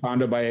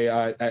 founded by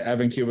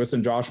Evan Cubis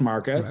and Josh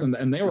Marcus.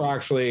 Right. And they were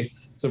actually,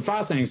 it's a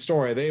fascinating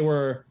story. They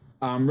were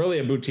really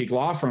a boutique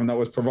law firm that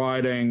was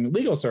providing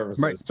legal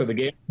services to the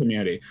gaming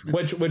community,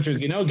 which is,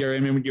 Gary, I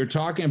mean, when you're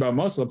talking about,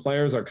 most of the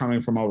players are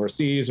coming from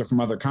overseas or from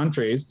other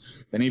countries.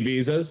 They need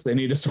visas. They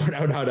need to sort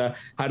out how to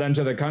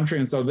enter the country.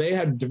 And so they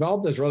had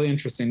developed this really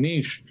interesting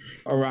niche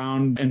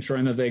around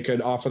ensuring that they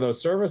could offer those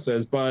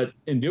services. But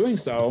in doing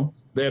so,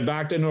 they had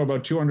backed into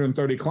about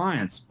 230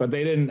 clients, but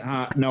they didn't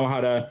know how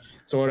to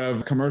sort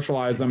of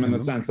commercialize them in the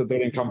sense that they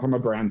didn't come from a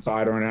brand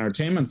side or an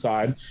entertainment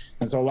side.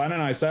 And so Len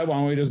and I said, why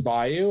don't we just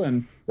buy you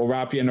and we'll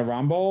wrap you into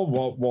Rumble.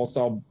 We'll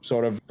sell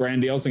sort of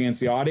brand deals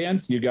against the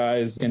audience. You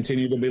guys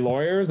continue to be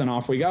lawyers, and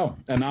off we go.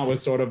 And that was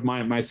sort of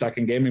my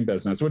second gaming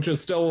business, which is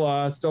still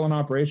in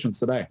operations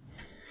today.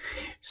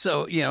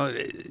 So,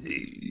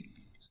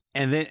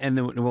 and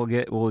then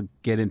we'll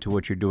get into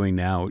what you're doing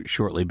now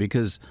shortly,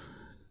 because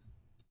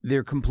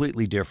they're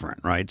completely different,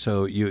 right?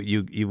 So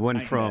you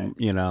went from,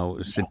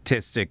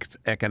 statistics,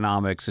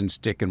 economics, and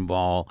stick and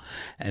ball,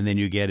 and then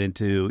you get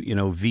into,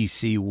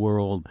 VC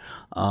world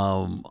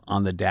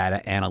on the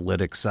data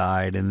analytics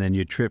side, and then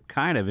you trip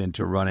kind of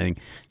into running,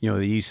 the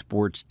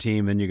esports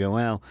team, and you go,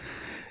 well,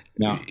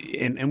 yeah.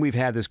 And we've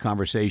had this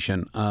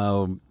conversation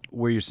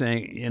where you're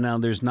saying,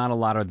 there's not a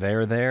lot of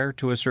there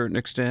to a certain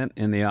extent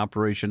in the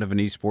operation of an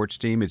esports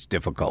team. It's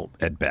difficult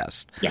at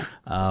best. Yeah.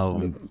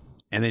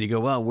 And then you go,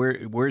 well,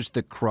 where's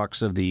the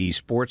crux of the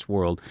esports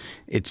world?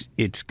 It's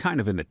kind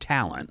of in the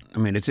talent. I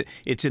mean,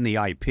 it's in the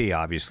IP,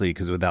 obviously,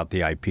 because without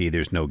the IP,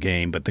 there's no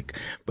game. But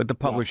the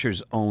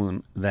publishers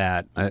own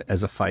that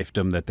as a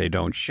fiefdom that they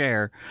don't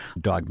share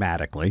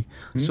dogmatically.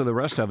 Mm-hmm. So the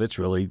rest of it's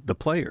really the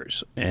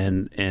players,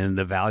 and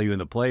the value in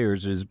the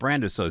players is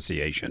brand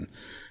association.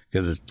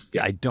 Because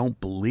I don't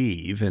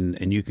believe,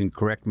 and you can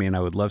correct me, and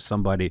I would love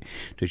somebody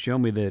to show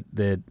me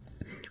that.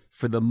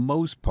 For the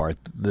most part,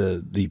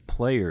 the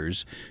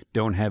players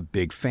don't have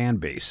big fan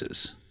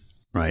bases,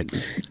 right?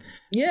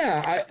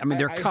 Yeah, I mean,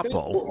 there are a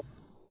couple.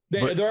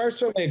 There are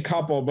certainly a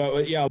couple,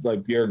 but yeah,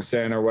 like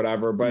Bjergsen or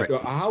whatever. But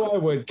right. How I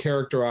would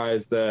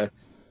characterize the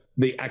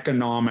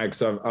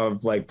economics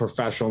of like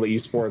professional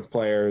esports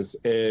players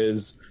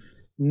is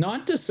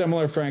not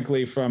dissimilar,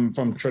 frankly,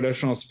 from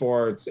traditional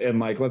sports in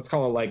like, let's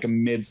call it like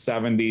mid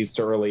 70s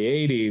to early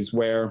 80s,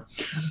 where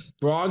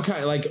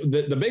broadcast, like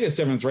the biggest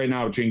difference right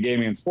now between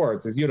gaming and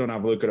sports is you don't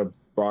have lucrative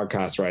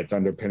broadcast rights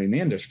underpinning the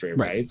industry,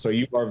 right? So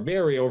you are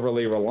very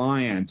overly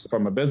reliant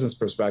from a business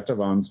perspective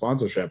on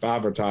sponsorship,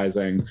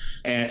 advertising,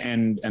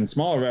 and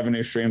smaller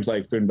revenue streams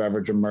like food and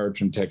beverage and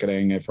merch and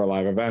ticketing for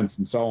live events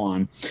and so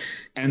on.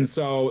 And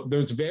so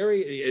there's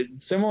very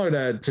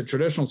similar to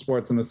traditional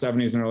sports in the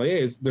 70s and early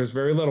 80s, there's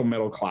very little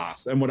middle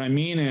class. And what I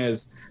mean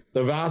is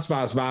the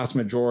vast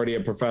majority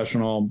of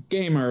professional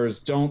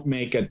gamers don't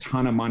make a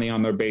ton of money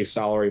on their base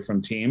salary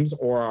from teams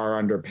or are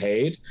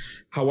underpaid.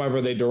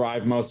 However, they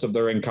derive most of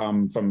their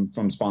income from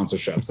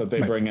sponsorships that they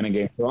bring in and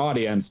engage their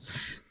audience,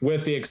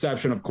 with the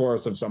exception, of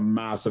course, of some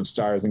massive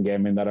stars in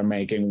gaming that are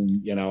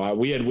making,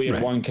 we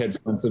had one kid,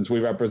 for instance, we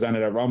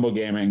represented at Rumble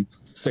Gaming,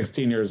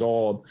 16 years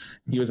old.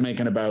 He was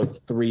making about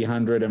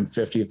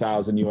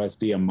 350,000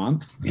 USD a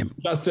month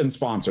just in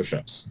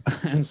sponsorships.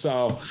 And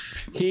so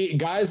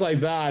guys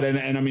like that,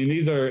 and I mean,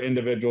 these are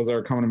individuals that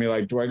are coming to me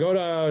like, do I go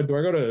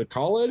to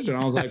college? And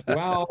I was like,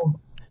 well,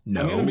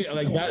 no. I'm gonna be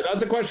like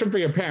that's a question for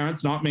your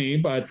parents, not me.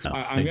 But no,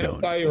 I'm going to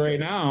tell you right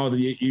now that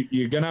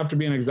you're going to have to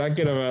be an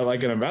executive at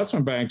like an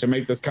investment bank to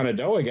make this kind of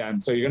dough again.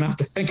 So you're going to have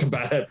to think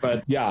about it.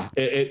 But yeah,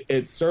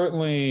 it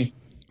certainly,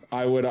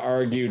 I would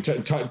argue,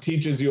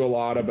 teaches you a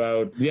lot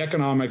about the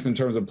economics in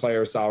terms of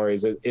player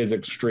salaries. It is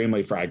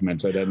extremely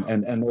fragmented,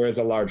 and there is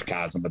a large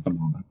chasm at the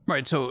moment.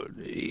 Right. So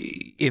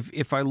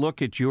if I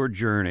look at your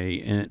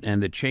journey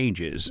and the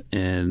changes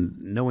and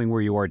knowing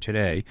where you are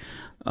today,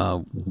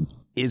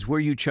 is where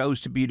you chose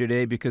to be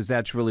today, because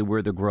that's really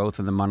where the growth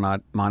and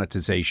the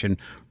monetization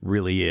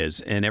really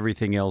is. And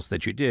everything else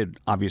that you did,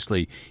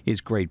 obviously,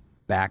 is great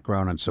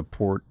background and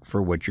support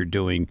for what you're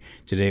doing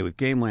today with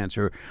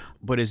GameLancer.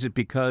 But is it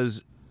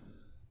because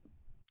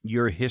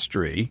your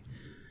history,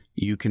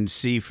 you can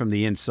see from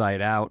the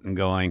inside out and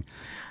going,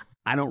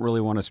 I don't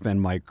really want to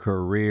spend my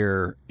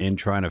career in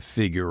trying to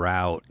figure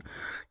out,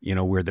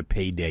 where the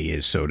payday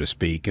is, so to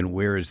speak, and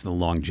where is the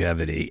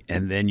longevity.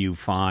 And then you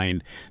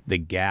find the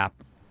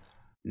gap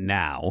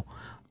now,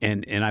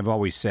 and I've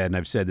always said, and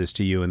I've said this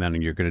to you, and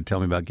then you're going to tell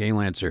me about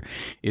GameLancer,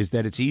 is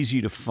that it's easy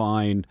to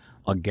find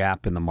a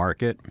gap in the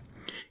market.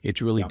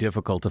 It's really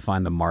difficult to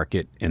find the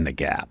market in the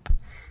gap.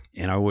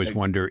 And I always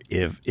wonder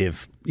if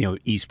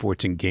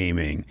esports and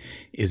gaming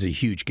is a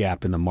huge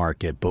gap in the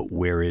market, but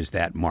where is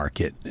that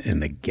market in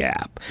the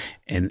gap?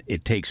 And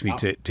it takes me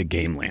to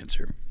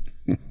GameLancer.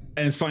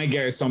 And it's funny,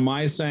 Gary. So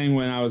my saying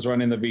when I was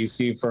running the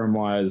VC firm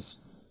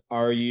was,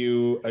 are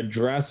you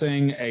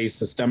addressing a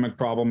systemic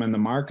problem in the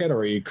market, or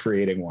are you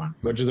creating one?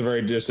 Which is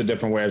just a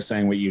different way of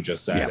saying what you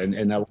just said.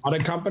 Yeah. And a lot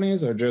of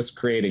companies are just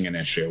creating an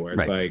issue where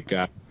it's like,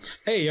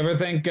 hey, you ever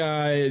think,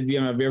 have you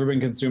ever been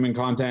consuming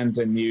content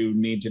and you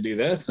need to do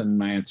this? And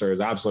my answer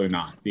is absolutely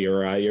not.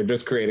 You're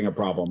just creating a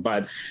problem.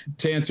 But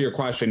to answer your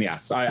question,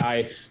 yes,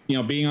 I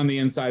being on the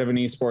inside of an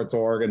esports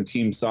org and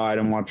team side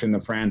and watching the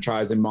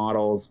franchising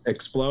models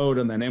explode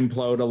and then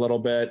implode a little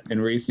bit in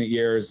recent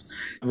years,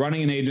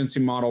 running an agency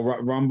model,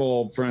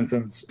 Rumble, for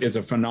instance, is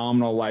a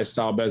phenomenal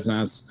lifestyle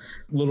business,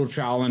 a little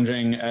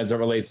challenging as it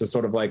relates to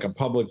sort of like a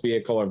public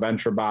vehicle or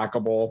venture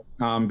backable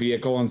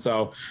vehicle. And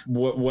so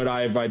what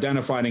I've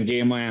identified in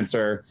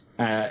GameLancer,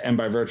 and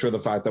by virtue of the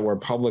fact that we're a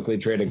publicly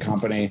traded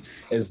company,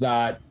 is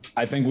that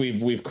I think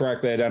we've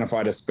correctly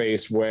identified a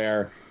space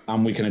where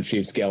we can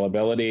achieve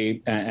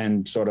scalability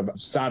and sort of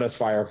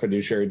satisfy our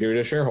fiduciary duty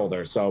to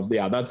shareholders. So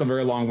yeah, that's a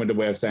very long-winded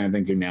way of saying I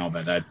think you nailed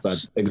it.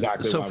 That's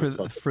exactly. So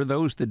for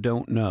those that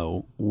don't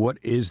know, what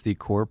is the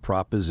core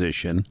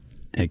proposition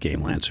at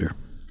GameLancer?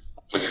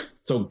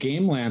 So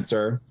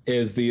GameLancer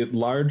is the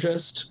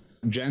largest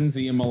Gen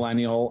Z and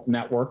millennial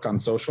network on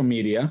social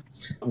media.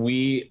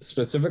 We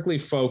specifically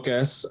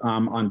focus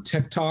on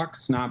TikTok,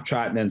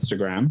 Snapchat, and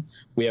Instagram.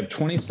 We have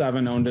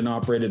 27 owned and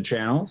operated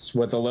channels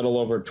with a little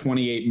over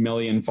 28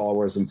 million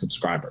followers and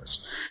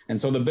subscribers.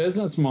 And so the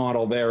business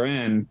model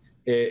therein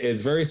is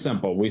very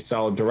simple. We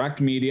sell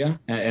direct media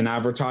and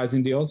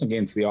advertising deals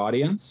against the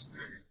audience.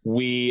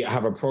 We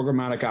have a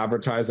programmatic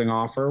advertising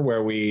offer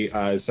where we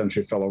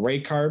essentially fill a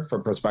rate card for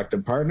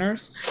prospective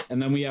partners. And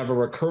then we have a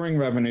recurring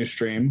revenue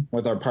stream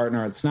with our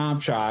partner at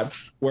Snapchat,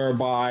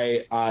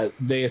 whereby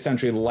they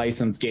essentially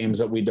license games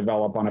that we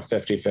develop on a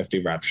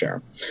 50-50 rev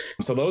share.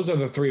 So those are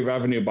the three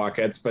revenue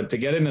buckets. But to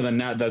get into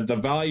the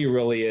value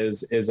really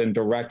is in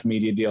direct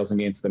media deals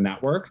against the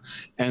network.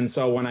 And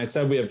so when I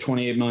said we have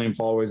 28 million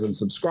followers and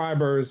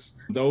subscribers,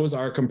 those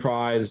are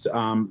comprised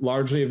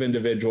largely of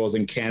individuals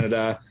in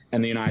Canada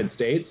and the United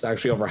States.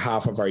 Actually, over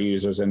half of our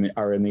users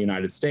are in the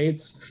United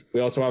States. We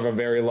also have a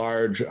very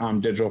large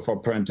digital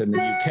footprint in the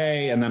UK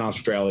and then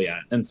Australia.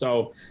 And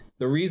so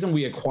the reason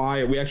we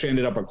actually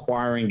ended up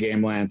acquiring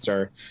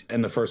GameLancer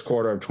in the first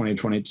quarter of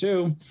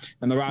 2022.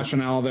 And the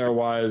rationale there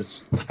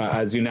was,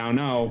 as you now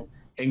know,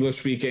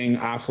 English-speaking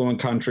affluent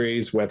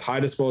countries with high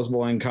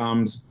disposable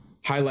incomes,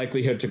 high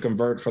likelihood to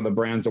convert for the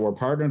brands that we're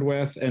partnered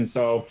with. And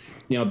so,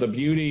 the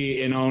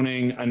beauty in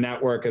owning a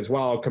network as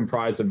well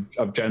comprised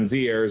of Gen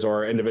Zers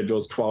or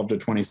individuals 12 to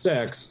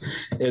 26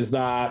 is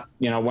that,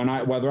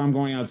 whether I'm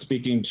going out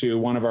speaking to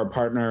one of our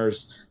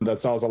partners that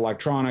sells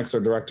electronics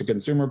or direct to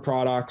consumer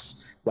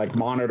products like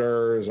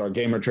monitors or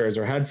gamer chairs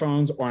or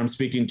headphones, or I'm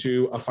speaking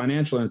to a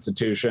financial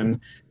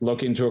institution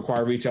looking to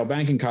acquire retail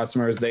banking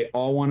customers, they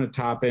all want to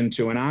tap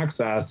into and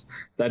access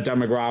that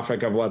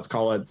demographic of, let's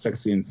call it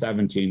 16,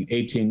 17,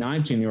 18,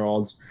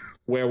 19-year-olds,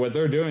 where what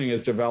they're doing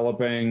is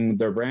developing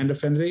their brand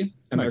affinity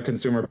and their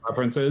consumer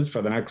preferences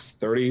for the next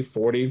 30,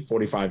 40,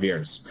 45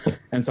 years.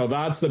 And so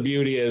that's the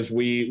beauty is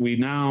we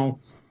now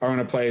are in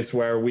a place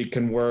where we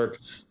can work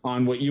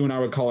on what you and I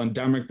would call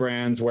endemic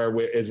brands, where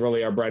is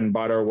really our bread and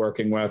butter,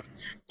 working with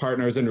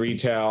partners in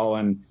retail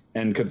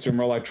and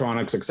consumer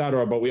electronics, et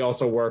cetera. But we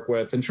also work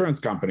with insurance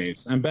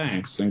companies and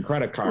banks and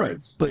credit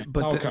cards. Right.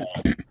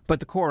 But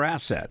the core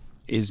asset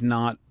is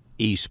not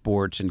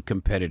esports and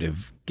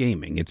competitive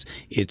gaming.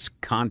 It's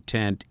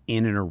content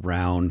in and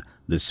around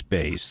the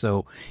space.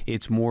 So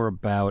it's more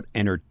about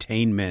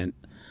entertainment,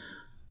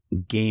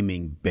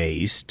 gaming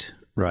based,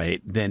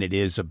 right, than it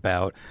is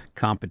about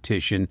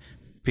competition,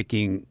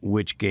 picking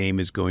which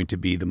game is going to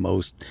be the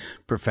most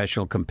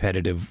professional,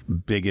 competitive,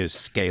 biggest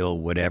scale,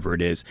 whatever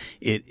it is.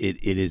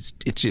 It's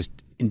just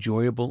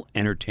enjoyable,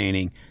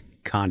 entertaining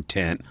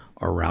content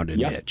around a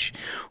niche,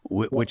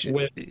 which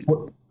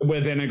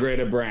with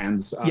integrated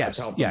brands. Yes,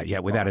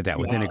 without a doubt,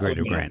 with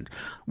integrated brand,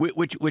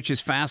 which is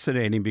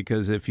fascinating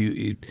because if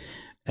you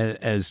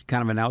as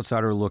kind of an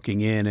outsider looking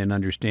in and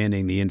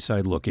understanding the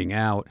inside looking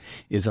out,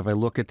 is if I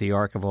look at the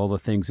arc of all the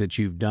things that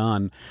you've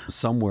done,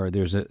 somewhere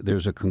there's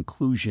a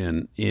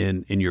conclusion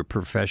in your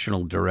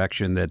professional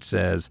direction that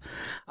says,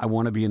 I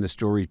want to be in the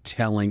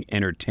storytelling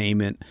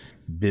entertainment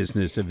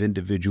business of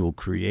individual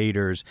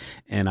creators,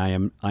 and I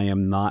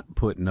am not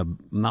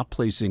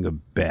placing a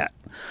bet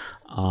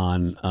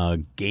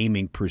on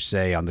gaming per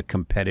se on the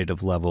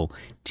competitive level,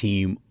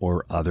 team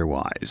or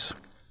otherwise.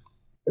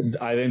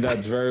 I think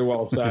that's very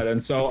well said.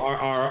 And so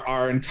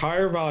our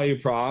entire value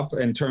prop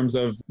in terms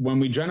of when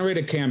we generate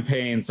a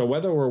campaign, so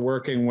whether we're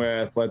working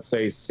with, let's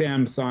say,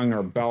 Samsung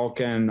or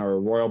Belkin or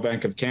Royal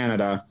Bank of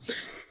Canada,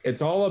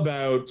 it's all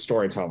about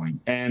storytelling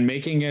and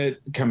making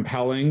it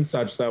compelling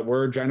such that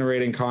we're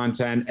generating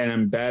content and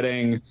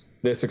embedding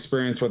this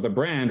experience with the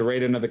brand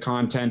right into the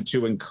content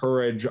to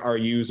encourage our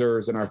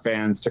users and our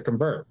fans to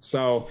convert.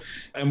 So,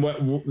 and what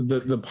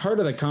the part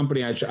of the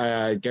company,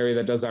 Gary,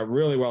 that does that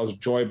really well is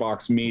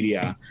Joybox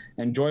Media.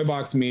 And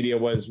Joybox Media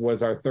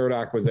was our third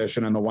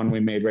acquisition and the one we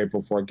made right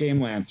before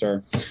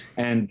GameLancer.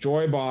 And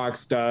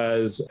Joybox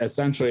does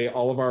essentially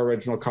all of our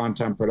original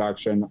content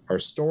production, our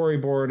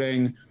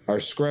storyboarding, our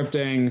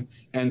scripting.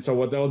 And so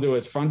what they'll do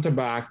is front to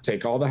back,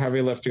 take all the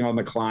heavy lifting on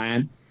the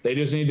client. They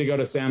just need to go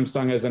to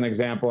Samsung as an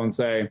example and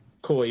say,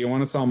 cool, you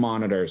want to sell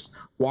monitors.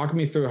 Walk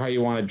me through how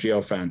you want to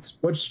geofence.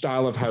 Which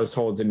style of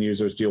households and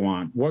users do you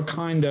want? What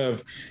kind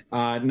of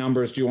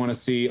numbers do you want to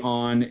see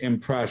on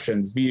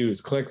impressions,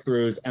 views,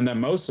 click-throughs? And then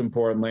most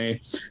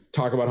importantly,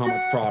 talk about how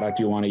much product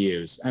you want to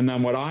use. And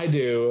then what I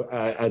do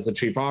as a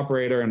chief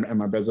operator and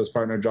my business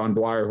partner, John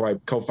Dwyer, who I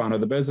co-founded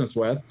the business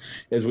with,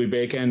 is we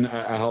bake in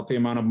a healthy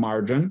amount of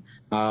margin,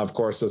 of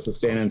course, to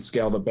sustain and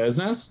scale the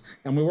business.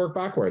 And we work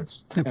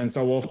backwards. And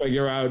so we'll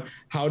figure out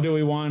how do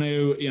we want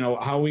to,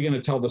 how are we going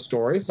to tell the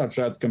story such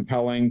that it's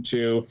compelling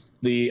to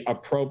the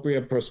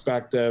appropriate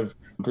prospective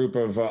group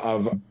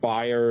of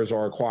buyers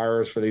or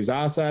acquirers for these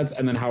assets,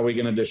 and then how are we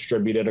going to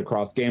distribute it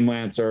across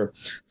GameLancer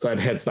so it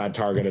hits that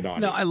targeted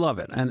audience. No, I love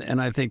it,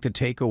 and I think the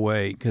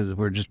takeaway, because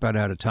we're just about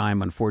out of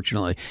time,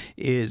 unfortunately,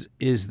 is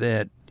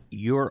that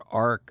your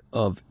arc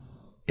of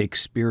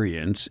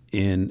experience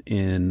in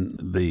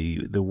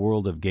the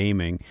world of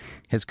gaming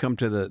has come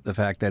to the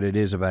fact that it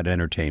is about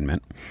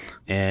entertainment,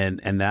 and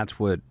that's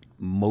what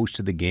most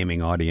of the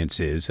gaming audience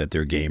is, that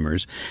they're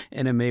gamers,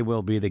 and it may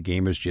well be that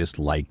gamers just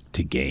like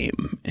to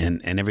game,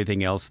 and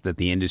everything else that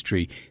the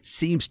industry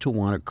seems to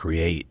want to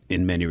create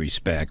in many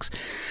respects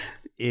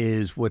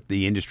is what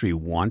the industry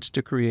wants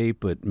to create,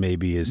 but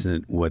maybe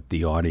isn't what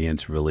the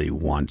audience really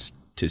wants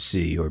to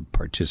see or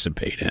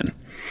participate in.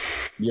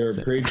 You're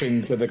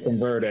preaching to the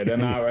converted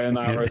in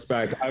that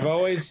respect. I've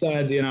always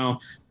said,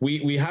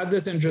 we had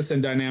this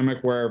interesting dynamic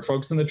where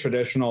folks in the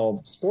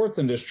traditional sports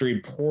industry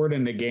poured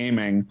into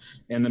gaming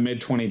in the mid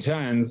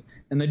 2010s,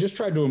 and they just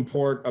tried to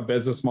import a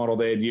business model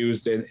they had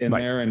used in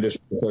their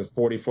industry for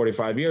 40,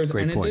 45 years.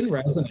 Great point. It didn't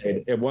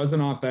resonate. It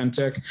wasn't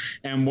authentic.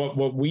 And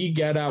what we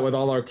get at with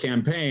all our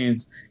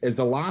campaigns is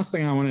the last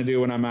thing I want to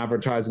do when I'm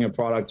advertising a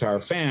product to our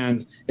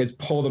fans is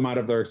pull them out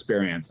of their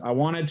experience. I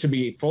want it to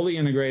be fully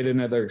integrated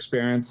into their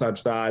experience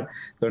such that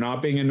they're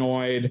not being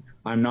annoyed.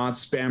 I'm not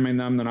spamming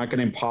them. They're not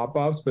getting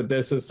pop-ups, but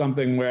this is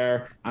something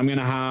where I'm going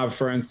to have,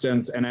 for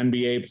instance, an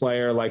NBA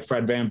player like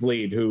Fred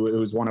VanVleet,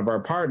 who's one of our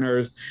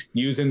partners,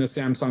 using the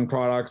Samsung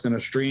products in a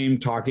stream,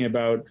 talking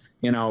about,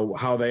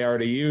 how they are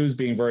to use,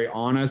 being very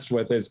honest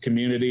with his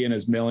community and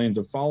his millions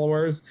of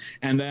followers.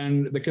 And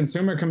then the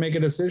consumer can make a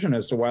decision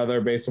as to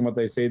whether, based on what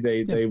they say,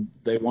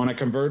 they want to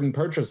convert and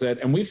purchase it.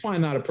 And we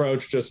find that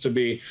approach just to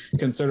be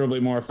considerably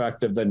more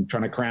effective than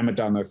trying to cram it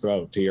down their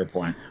throat, to your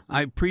point.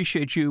 I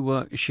appreciate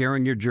you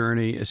sharing your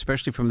journey,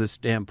 especially from the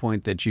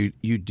standpoint that you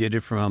did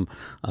it from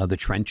the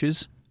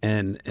trenches.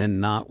 And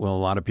not what a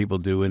lot of people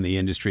do in the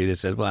industry that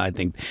says, well, I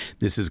think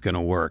this is going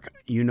to work.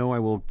 I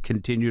will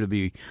continue to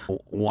be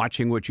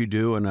watching what you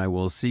do, and I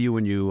will see you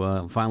when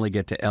you finally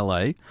get to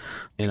L.A.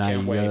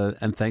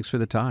 And thanks for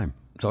the time.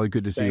 It's always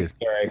good to see you.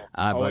 Gary.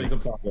 Always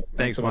buddy. A pleasure.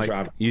 Thanks so Mike. much,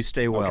 Rob. You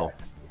stay well. Okay.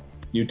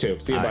 You too.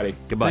 See you, buddy.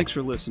 Goodbye. Thanks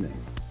for listening.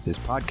 This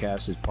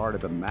podcast is part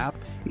of the MAP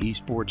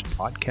Esports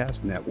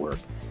Podcast Network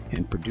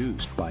and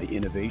produced by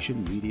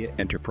Innovation Media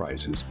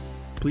Enterprises.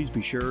 Please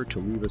be sure to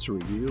leave us a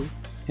review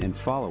and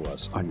follow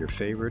us on your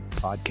favorite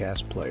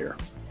podcast player.